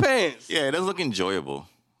sweatpants. Yeah, it doesn't look enjoyable.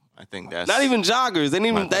 I think that's Not even joggers. They ain't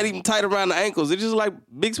even that even tight around the ankles. They just like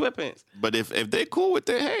big sweatpants. But if they're cool with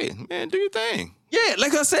it, hey man, do your thing. Yeah,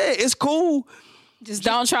 like I said, it's cool. Just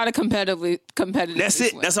don't try to competitively. That's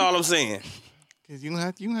it. swim. That's all I'm saying. Cause you gonna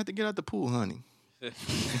have to get out the pool, honey. I'm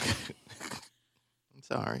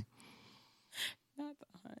sorry. Not the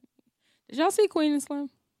honey. Did y'all see Queen and Slim?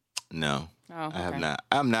 No, Oh, I have okay. not.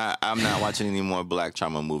 I'm not watching any more Black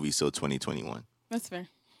Trauma movies till 2021. That's fair.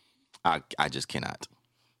 I just cannot.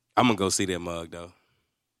 I'm gonna go see that mug though.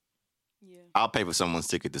 Yeah. I'll pay for someone's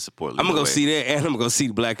ticket to support. I'm gonna go see that, and I'm gonna go see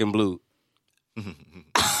Black and Blue.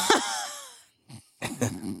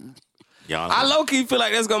 Y'all. I low key feel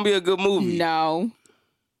like that's gonna be a good movie. No.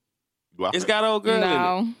 It's got old girl in it.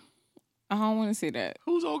 No. I don't want to see that.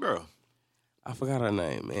 Who's old girl? I forgot her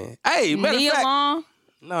name, man. Hey, matter of Nia fact, Long,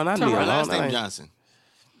 no, not Her Nia Her Long. last name Like, Johnson.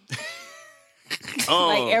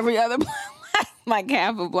 like every other, like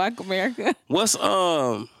half of Black America. what's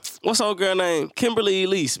old girl name? Kimberly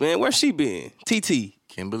Elise, man. Where's she been? TT.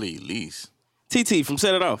 Kimberly Elise. TT from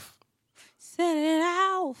Set It Off. Set it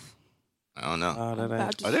off. I don't know. Oh, that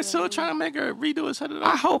ain't. Are they still trying to make her redo it? Set it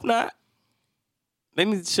I up? hope not. They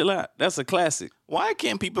need to chill out. That's a classic. Why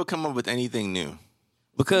can't people come up with anything new?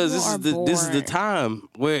 Because People this is the boring. time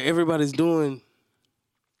where everybody's doing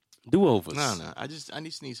do-overs. No. I just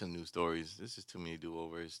need some new stories. This is too many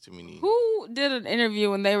do-overs. Too many. Who did an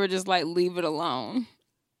interview and they were just like, leave it alone?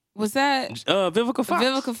 Was that Vivica Fox.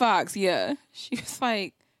 Vivica Fox? Yeah. She was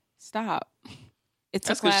like, stop. It's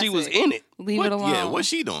That's a because she was classic. in it. Leave it alone. Yeah, what's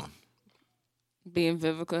she doing? Being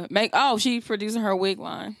Vivica. She producing her wig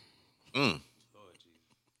line.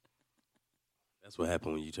 That's what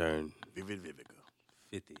happened when you turn Vivid Vivica.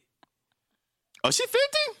 50. Oh, she 50?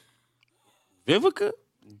 Vivica?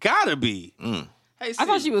 Gotta be. Mm. Hey, I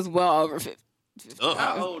thought she was well over 50.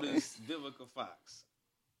 How old is Vivica Fox?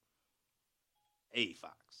 A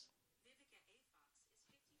Fox.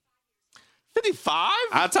 55?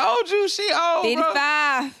 I told you she old, bro.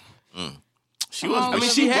 85. She was. I mean,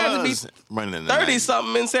 she had to be running in the 30 90s.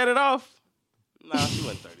 something and set it off. No, she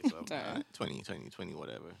wasn't 30 something. 20,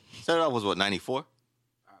 whatever. Set It Off was what, 94?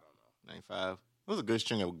 I don't know. 95. It was a good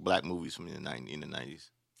string of black movies from in the 90s.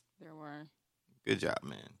 There were. Good job,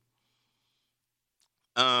 man.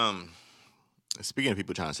 Speaking of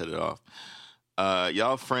people trying to set it off,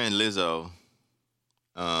 y'all friend Lizzo,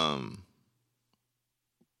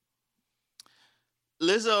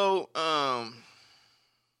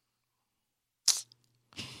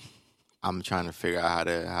 I'm trying to figure out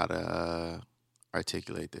how to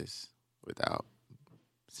articulate this without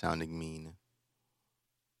sounding mean.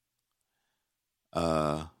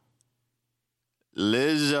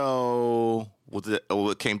 Lizzo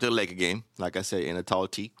came to the Laker game, like I said, in a tall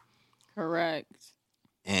tee. Correct.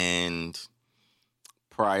 And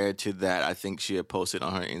prior to that, I think she had posted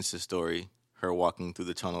on her Insta story her walking through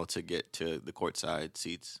the tunnel to get to the courtside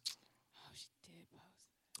seats. Oh, she did post.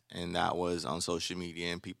 And that was on social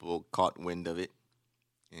media, and people caught wind of it.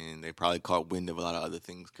 And they probably caught wind of a lot of other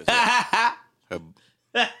things because her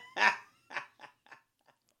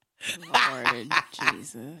Lord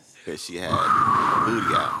Jesus. because she had her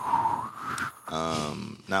booty out.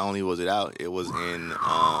 Not only was it out, it was in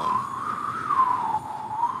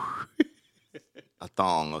a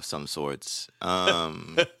thong of some sorts.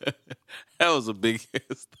 That was a big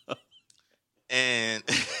ass stuff. And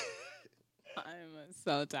I'm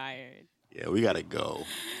so tired. yeah, we gotta go.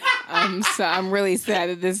 I'm really sad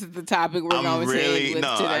that this is the topic we're going to take with I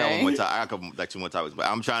got today. one more time. I got like two more topics, but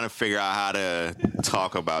I'm trying to figure out how to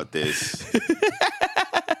talk about this.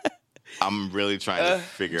 I'm really trying to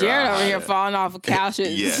figure Jared out. over here falling off of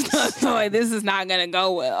couches. Yes. So like, this is not going to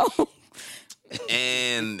go well.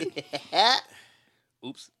 And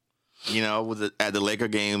Oops. you know, at the Laker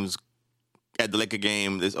games, at the Laker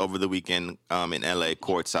game this over the weekend in LA,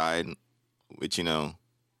 courtside, which, you know,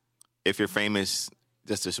 if you're famous,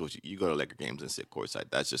 that's just what you go to Laker games and sit courtside.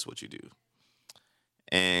 That's just what you do.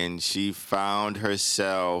 And she found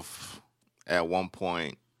herself at one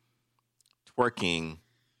point twerking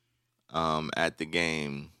at the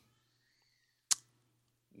game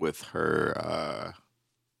with her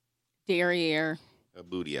Derriere.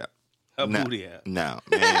 booty out. Her Now- booty out. No,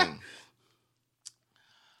 man.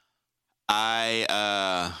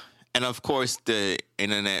 And of course the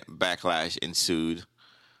internet backlash ensued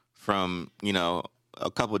from, you know, a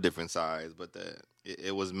couple of different sides, but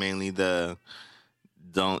it was mainly the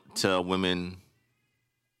don't tell women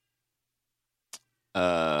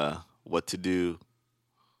what to do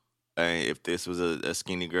if this was a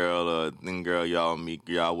skinny girl or a thin girl,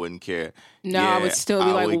 y'all wouldn't care. No, I would still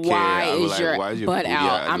be like, why is your butt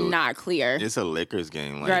out? I'm not clear. It's a Lakers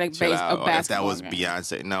game. You're at a basketball if that was game.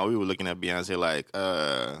 Beyonce. No, we were looking at Beyonce like,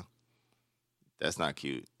 that's not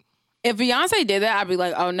cute. If Beyonce did that, I'd be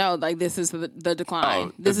like, oh no, like this is the decline.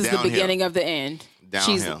 Oh, this is downhill. the beginning of the end.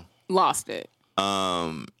 Downhill. She's lost it.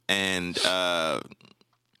 And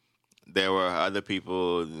there were other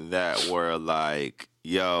people that were like,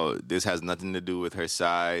 yo, this has nothing to do with her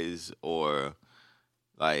size or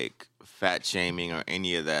like fat shaming or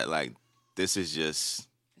any of that. Like, this is just...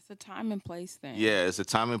 It's a time and place thing. Yeah, it's a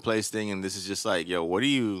time and place thing. And this is just like, yo, what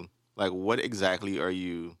exactly are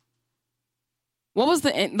you... What was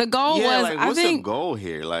the goal? Yeah, was like, what's the goal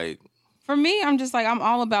here? Like, for me, I'm just like, I'm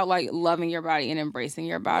all about like loving your body and embracing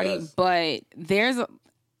your body. Yes. But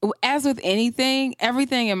as with anything,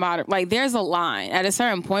 everything in modern, like there's a line at a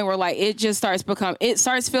certain point where like it just starts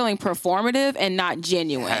feeling performative and not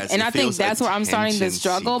genuine. Yes, and I think that's where I'm starting to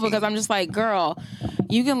struggle because I'm just like, girl,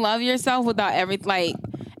 you can love yourself without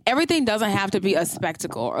everything doesn't have to be a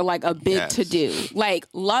spectacle or like a big to do. Like,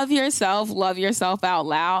 love yourself out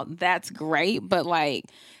loud. That's great. But like,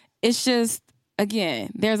 it's just,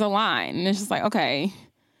 again, there's a line. And it's just like, okay,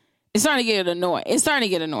 it's starting to get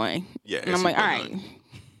annoying. Yeah. And I'm like, all right.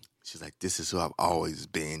 She's like, this is who I've always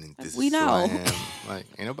been. And this We is know. who I am. Like,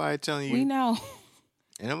 ain't nobody telling you. We know.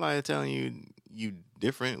 Ain't nobody telling you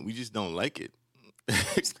different. We just don't like it.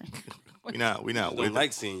 we not don't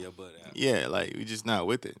like seeing your butt out. Yeah, like we just not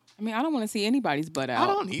with it. I mean, I don't want to see anybody's butt out.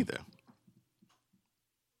 I don't either.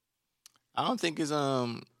 I don't think it's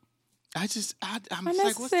I'm just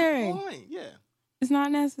like, what's the point? Yeah. It's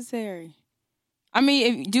not necessary. I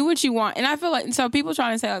mean, do what you want. And I feel like, so people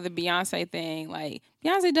trying to say like the Beyonce thing, like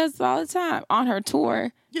Beyonce does this all the time on her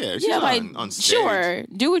tour. Yeah, she's on stage. Sure,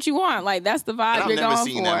 do what you want. Like, that's the vibe you're going for. I've never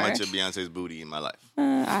seen that much of Beyonce's booty in my life. I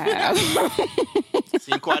have.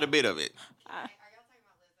 Seen quite a bit of it. Are y'all talking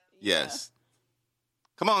about Lizzo? Yes.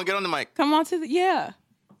 Come on, get on the mic. Come on to the, yeah.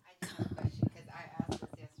 I just have a question because I asked this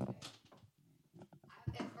yesterday.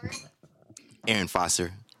 At first, Aaron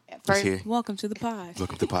Foster is here. Welcome to the pod.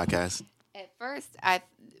 Welcome to the podcast. At first, I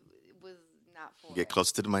was not for Get it.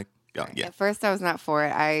 close to the mic. Yeah. At first, I was not for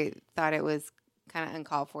it. I thought it was kind of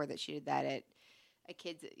uncalled for that she did that at a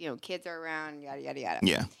kids. Kids are around, yada yada yada.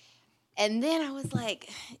 Yeah. And then I was like,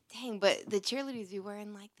 dang, but the cheerleaders be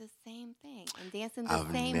wearing like the same thing and dancing the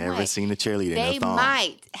same way. I've never seen a cheerleader They in a thong.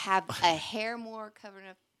 might have a hair more covering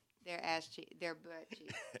up their their butt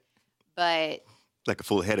cheeks, but like a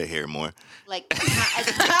full head of hair more. like,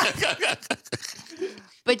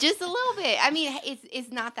 but just a little bit. I mean,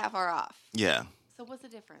 it's not that far off. Yeah. So what's the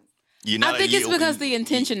difference? I think it's because the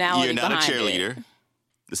intentionality You're not a behind cheerleader. it.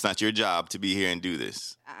 It's not your job to be here and do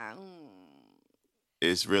this.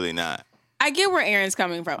 It's really not. I get where Aaron's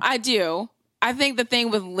coming from. I do. I think the thing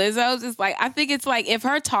with Lizzo's is like, I think it's like if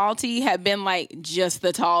her tall tee had been like just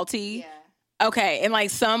the tall tee. Yeah. Okay, and like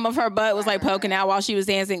some of her butt was like poking out while she was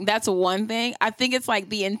dancing. That's one thing. I think it's like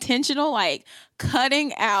the intentional, like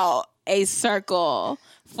cutting out a circle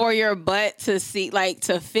for your butt to see, like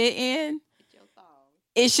to fit in.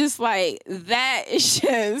 It's just like that. It's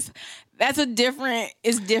just that's a different.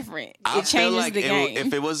 It's different. It changes like the game.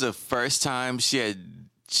 If it was the first time she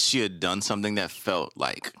had done something that felt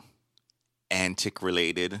like antic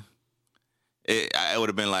related, it would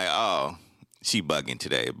have been like, oh, she bugging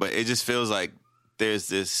today. But it just feels like there's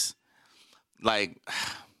this, like,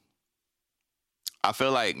 I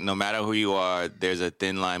feel like no matter who you are, there's a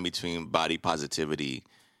thin line between body positivity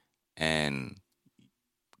and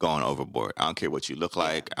going overboard. I don't care what you look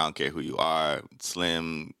like. I don't care who you are,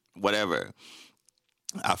 slim, whatever.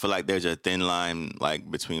 I feel like there's a thin line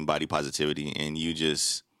like between body positivity and it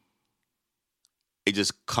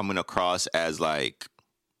just coming across as like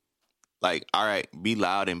all right, be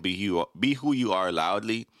loud and be who you are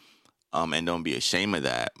loudly, and don't be ashamed of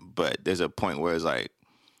that. But there's a point where it's like,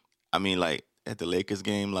 I mean, like at the Lakers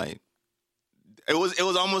game, like it was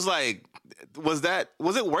almost like, was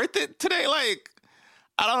it worth it today? Like,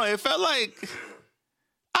 I don't know. It felt like,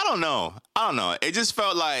 I don't know. It just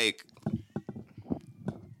felt like,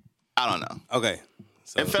 I don't know. Okay.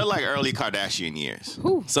 So, it felt like early Kardashian years.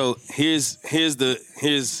 So here's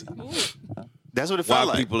That's what it why felt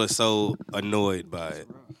like. people are so annoyed by it.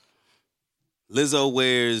 Lizzo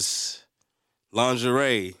wears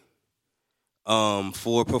lingerie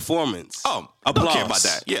for performance. Oh, applause. Don't care about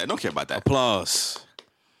that. Yeah, don't care about that. Applause.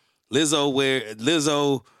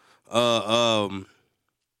 Lizzo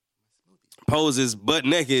poses butt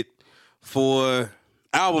naked for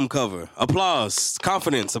album cover. Applause.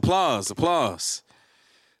 Confidence. Applause.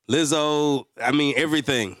 Lizzo, I mean,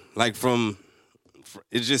 everything. Like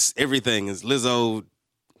it's just everything is Lizzo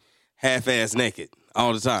half-ass naked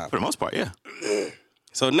all the time. For the most part, yeah.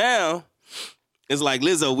 So now, it's like,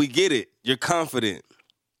 Lizzo, we get it. You're confident.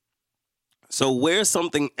 So wear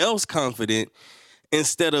something else confident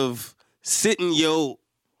instead of sitting your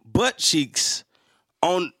butt cheeks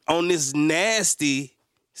on this nasty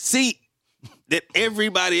seat that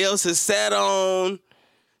everybody else has sat on,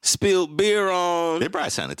 spilled beer on. They probably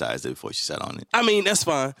sanitized it before she sat on it. I mean, that's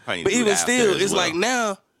fine. Probably But do even that still, after as it's well. like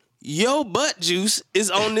now, your butt juice is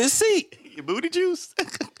on this seat. Your booty juice.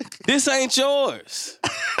 This ain't yours.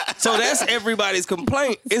 So that's everybody's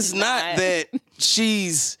complaint. It's not that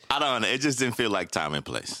she's I don't know. It just didn't feel like time and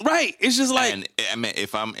place. right. It's just like, And I mean,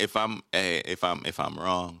 if I'm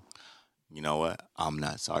wrong, you know what? I'm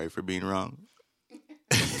not sorry for being wrong.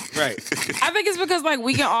 right. I think it's because like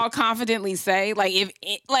we can all confidently say like if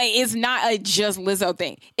it's not a just Lizzo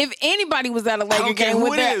thing. If anybody was at a Laker don't care game who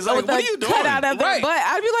with it that is. Like, with what the are you doing? cutout of their Right. butt,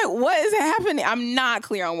 I'd be like, what is happening? I'm not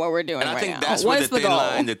clear on what we're doing And I right think now. that's What's where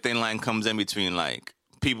the the thin line comes in between like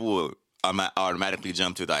people will automatically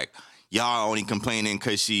jump to like y'all only complaining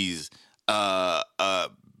because she's a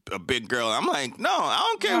big girl. I'm like, no, I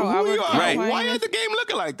don't care No, I who would you are. complain. Why is the game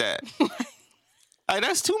looking like that? Like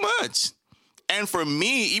that's too much. And for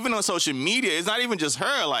me, even on social media, it's not even just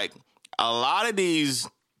her. Like a lot of these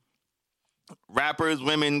rappers,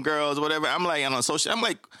 women, girls, whatever. I'm like, and on social, I'm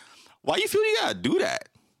like, why you feel you gotta do that?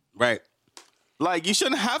 Right. Like, you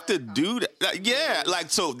shouldn't have to do that. Like, yeah, like,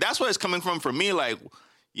 so that's where it's coming from for me. Like,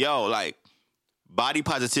 yo, like, body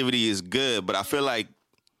positivity is good, but I feel like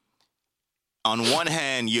on one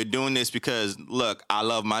hand, you're doing this because, look, I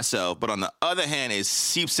love myself. But on the other hand, it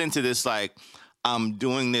seeps into this, like, I'm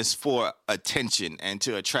doing this for attention and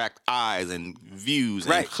to attract eyes and views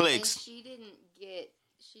and Right. And clicks. she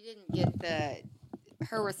didn't get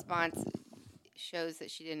her response shows that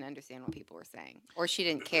she didn't understand what people were saying, or she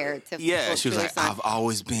didn't care to. Yeah, she was to like, respond. I've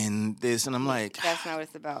always been this. And I'm like, That's not what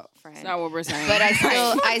it's about, friend. That's not what we're saying. But I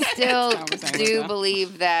That's still not what we're saying, do Lizzo.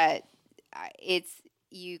 believe that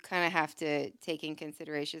you kind of have to take in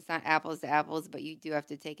consideration. It's not apples to apples, but you do have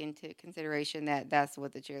to take into consideration that that's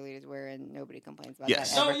what the cheerleaders wear, and nobody complains about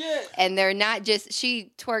Yes. that ever. And they're not just,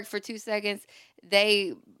 she twerked for 2 seconds.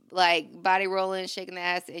 They like body rolling, shaking the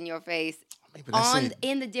ass in your face but that's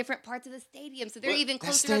in the different parts of the stadium. So they're even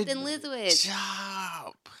That's closer up their than Lizzo is.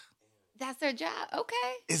 job. That's their job.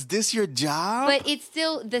 Okay. Is this your job? But it's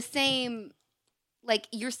still the same. Like,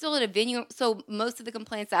 you're still at a venue. So most of the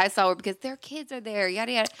complaints that I saw were because their kids are there,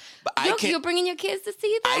 yada, yada. But You're bringing your kids to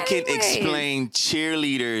see that I can anyways. explain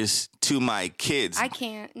cheerleaders to my kids. I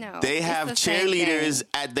can't. No. They It's have the same cheerleaders thing.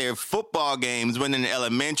 at their football games when in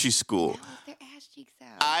elementary school. With their ass cheeks out.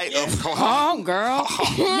 Oh, girl.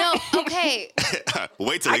 No, okay.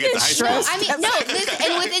 Wait till they get to high school. stressed. I mean, no,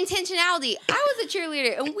 listen, and with intentionality. I was a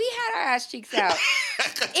cheerleader, and we had our ass cheeks out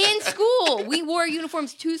in school. We wore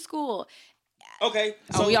uniforms to school. Okay.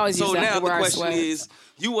 Oh, we always use that now to the wear our question sweats. is,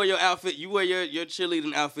 you wear your outfit, you wear your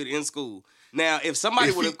cheerleading outfit in school. Now, if somebody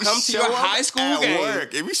If would you have come to show your up high school at game,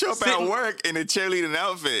 work, if you show up sitting- at work in a cheerleading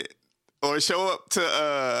outfit, or show up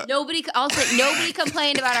to Nobody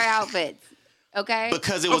complained about our outfits. Okay.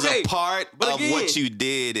 because it was Okay, a part but of again- what you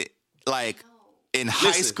did, like in high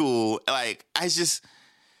Listen. school. Like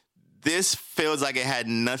this feels like it had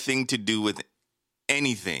nothing to do with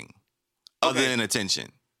anything other Okay. than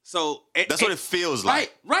attention. So That's what it feels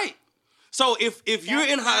like. Right. So if you're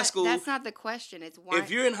in high school, That's not the question. It's why. if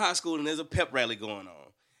you're in high school and there's a pep rally going on,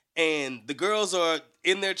 and the girls are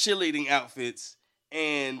in their cheerleading outfits,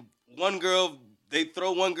 and they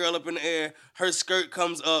throw one girl up in the air, her skirt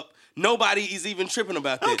comes up. Nobody is even tripping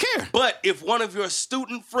about that. I don't care. But if one of your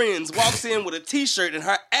student friends walks in with a t-shirt and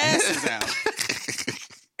her ass is out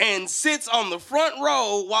and sits on the front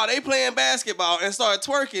row while they playing basketball and start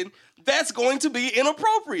twerking, that's going to be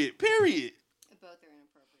inappropriate, period. Both are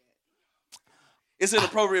inappropriate. It's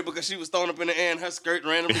inappropriate because she was thrown up in the air and her skirt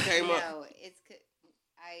randomly came up. No,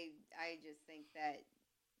 I just think that.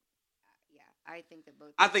 Yeah, I think that both.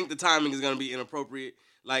 I think the timing is going to be inappropriate.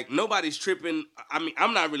 Like, nobody's tripping. I mean,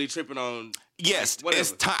 I'm not really tripping on. Yes, Whatever.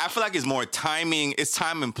 it's I feel like it's more timing. It's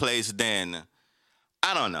time and place than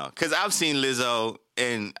I don't know. Because I've seen Lizzo,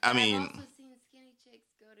 and I mean, I've also seen skinny chicks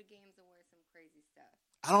go to games and wear some crazy stuff.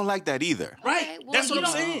 I don't like that either. Right. Okay, well, That's what you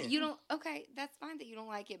I'm don't- saying. You don't. Okay, that's fine that you don't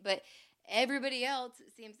like it, but everybody else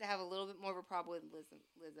seems to have a little bit more of a problem with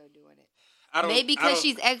Lizzo doing it. I don't, Maybe I don't- because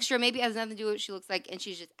she's extra. Maybe it has nothing to do with what she looks like, and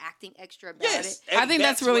she's just acting extra about Yes. it. I think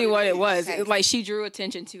that's really what it was. Okay. Like she drew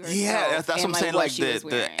attention to herself. Yeah, that's what and, I'm saying. what Like she was the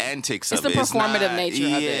wearing. antics It's of it. the performative not- nature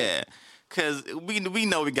of it. Yeah, because we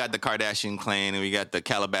know we got the Kardashian clan and we got the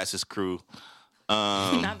Calabasas crew.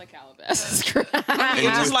 Not the Calabasas crew.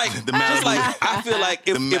 It's just like I feel like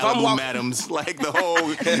if I'm walking, madams, like the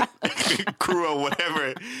whole crew or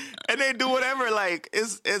whatever, and they do whatever. Like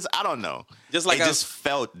it's I don't know. Just like it just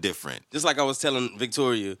felt different. Just like I was telling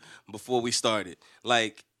Victoria before we started,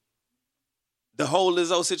 like the whole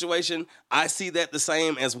Lizzo situation, I see that the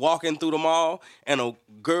same as walking through the mall and a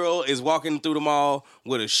girl is walking through the mall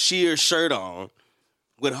with a sheer shirt on,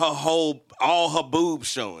 with all her boobs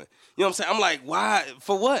showing. You know what I'm saying? I'm like, why?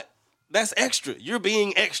 For what? That's extra. You're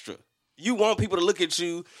being extra. You want people to look at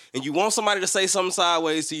you, and you want somebody to say something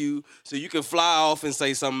sideways to you so you can fly off and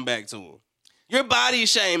say something back to them. You're body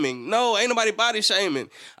shaming. No, ain't nobody body shaming.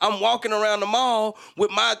 I'm walking around the mall with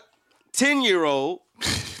my 10-year-old,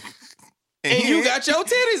 and you got your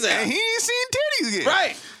titties out. And he ain't seen titties yet.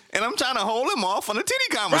 Right. And I'm trying to hold him off on the titty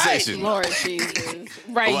conversation. Right. Lord Jesus.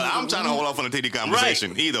 Right. Well, I'm trying to hold off on the titty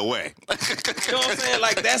conversation either way. You know what I'm saying?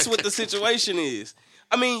 Like, that's what the situation is.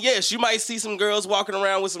 I mean, yes, you might see some girls walking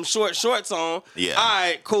around with some short shorts on. Yeah. All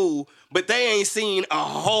right, cool. But they ain't seen a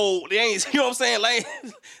whole, you know what I'm saying?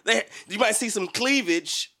 Like, you might see some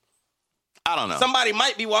cleavage. I don't know. Somebody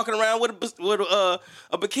might be walking around with a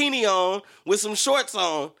bikini on with some shorts on.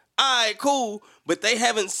 All right, cool. But they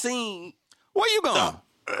haven't seen. Where you going?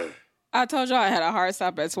 I told y'all I had a hard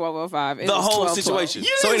stop at 12:05. The whole situation.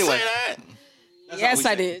 You So didn't anyway, say that. Yes,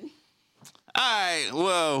 I did. All right,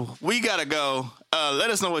 well, we gotta go. Let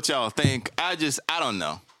us know what y'all think. I don't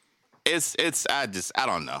know. I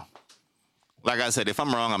don't know. Like I said, if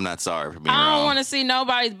I'm wrong, I'm not sorry for being wrong. I don't want to see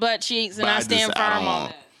nobody's butt cheeks, and I stand firm on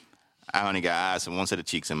that. I only got eyes and one set of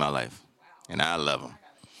cheeks in my life, and I love them.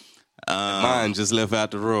 mine just left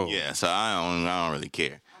out the room. Yeah, so I don't really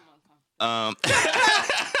care.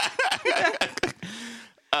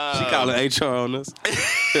 She calling HR on us.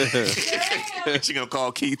 She gonna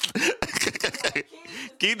call Keith.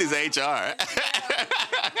 Keith is HR.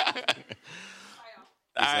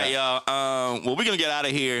 All right, y'all. Well, we're gonna get out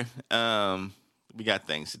of here. We got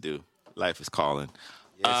things to do. Life is calling.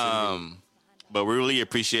 Yes, but we really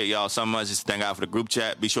appreciate y'all so much. Just thank God for the group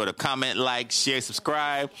chat. Be sure to comment, like, share,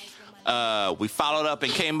 subscribe. We followed up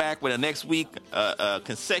and came back with a next week,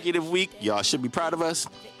 consecutive week. Y'all should be proud of us.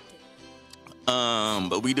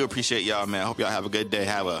 But we do appreciate y'all, man. I hope y'all have a good day.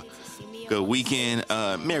 Have a good weekend.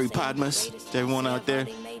 Merry Podmas to everyone out there.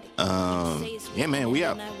 Yeah, man, we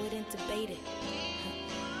out.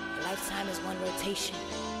 Lifetime is one rotation.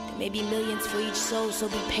 There may be millions for each soul, so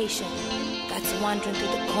be patient. Got to wandering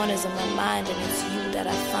through the corners of my mind, and it's you that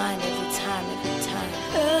I find every time.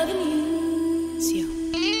 Loving you, it's you.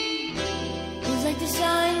 It's like the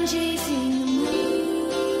sun chasing the moon,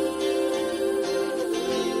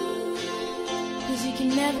 'cause you can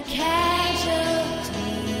never catch up to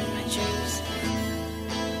me, my true son.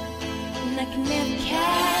 And I can never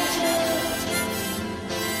catch up.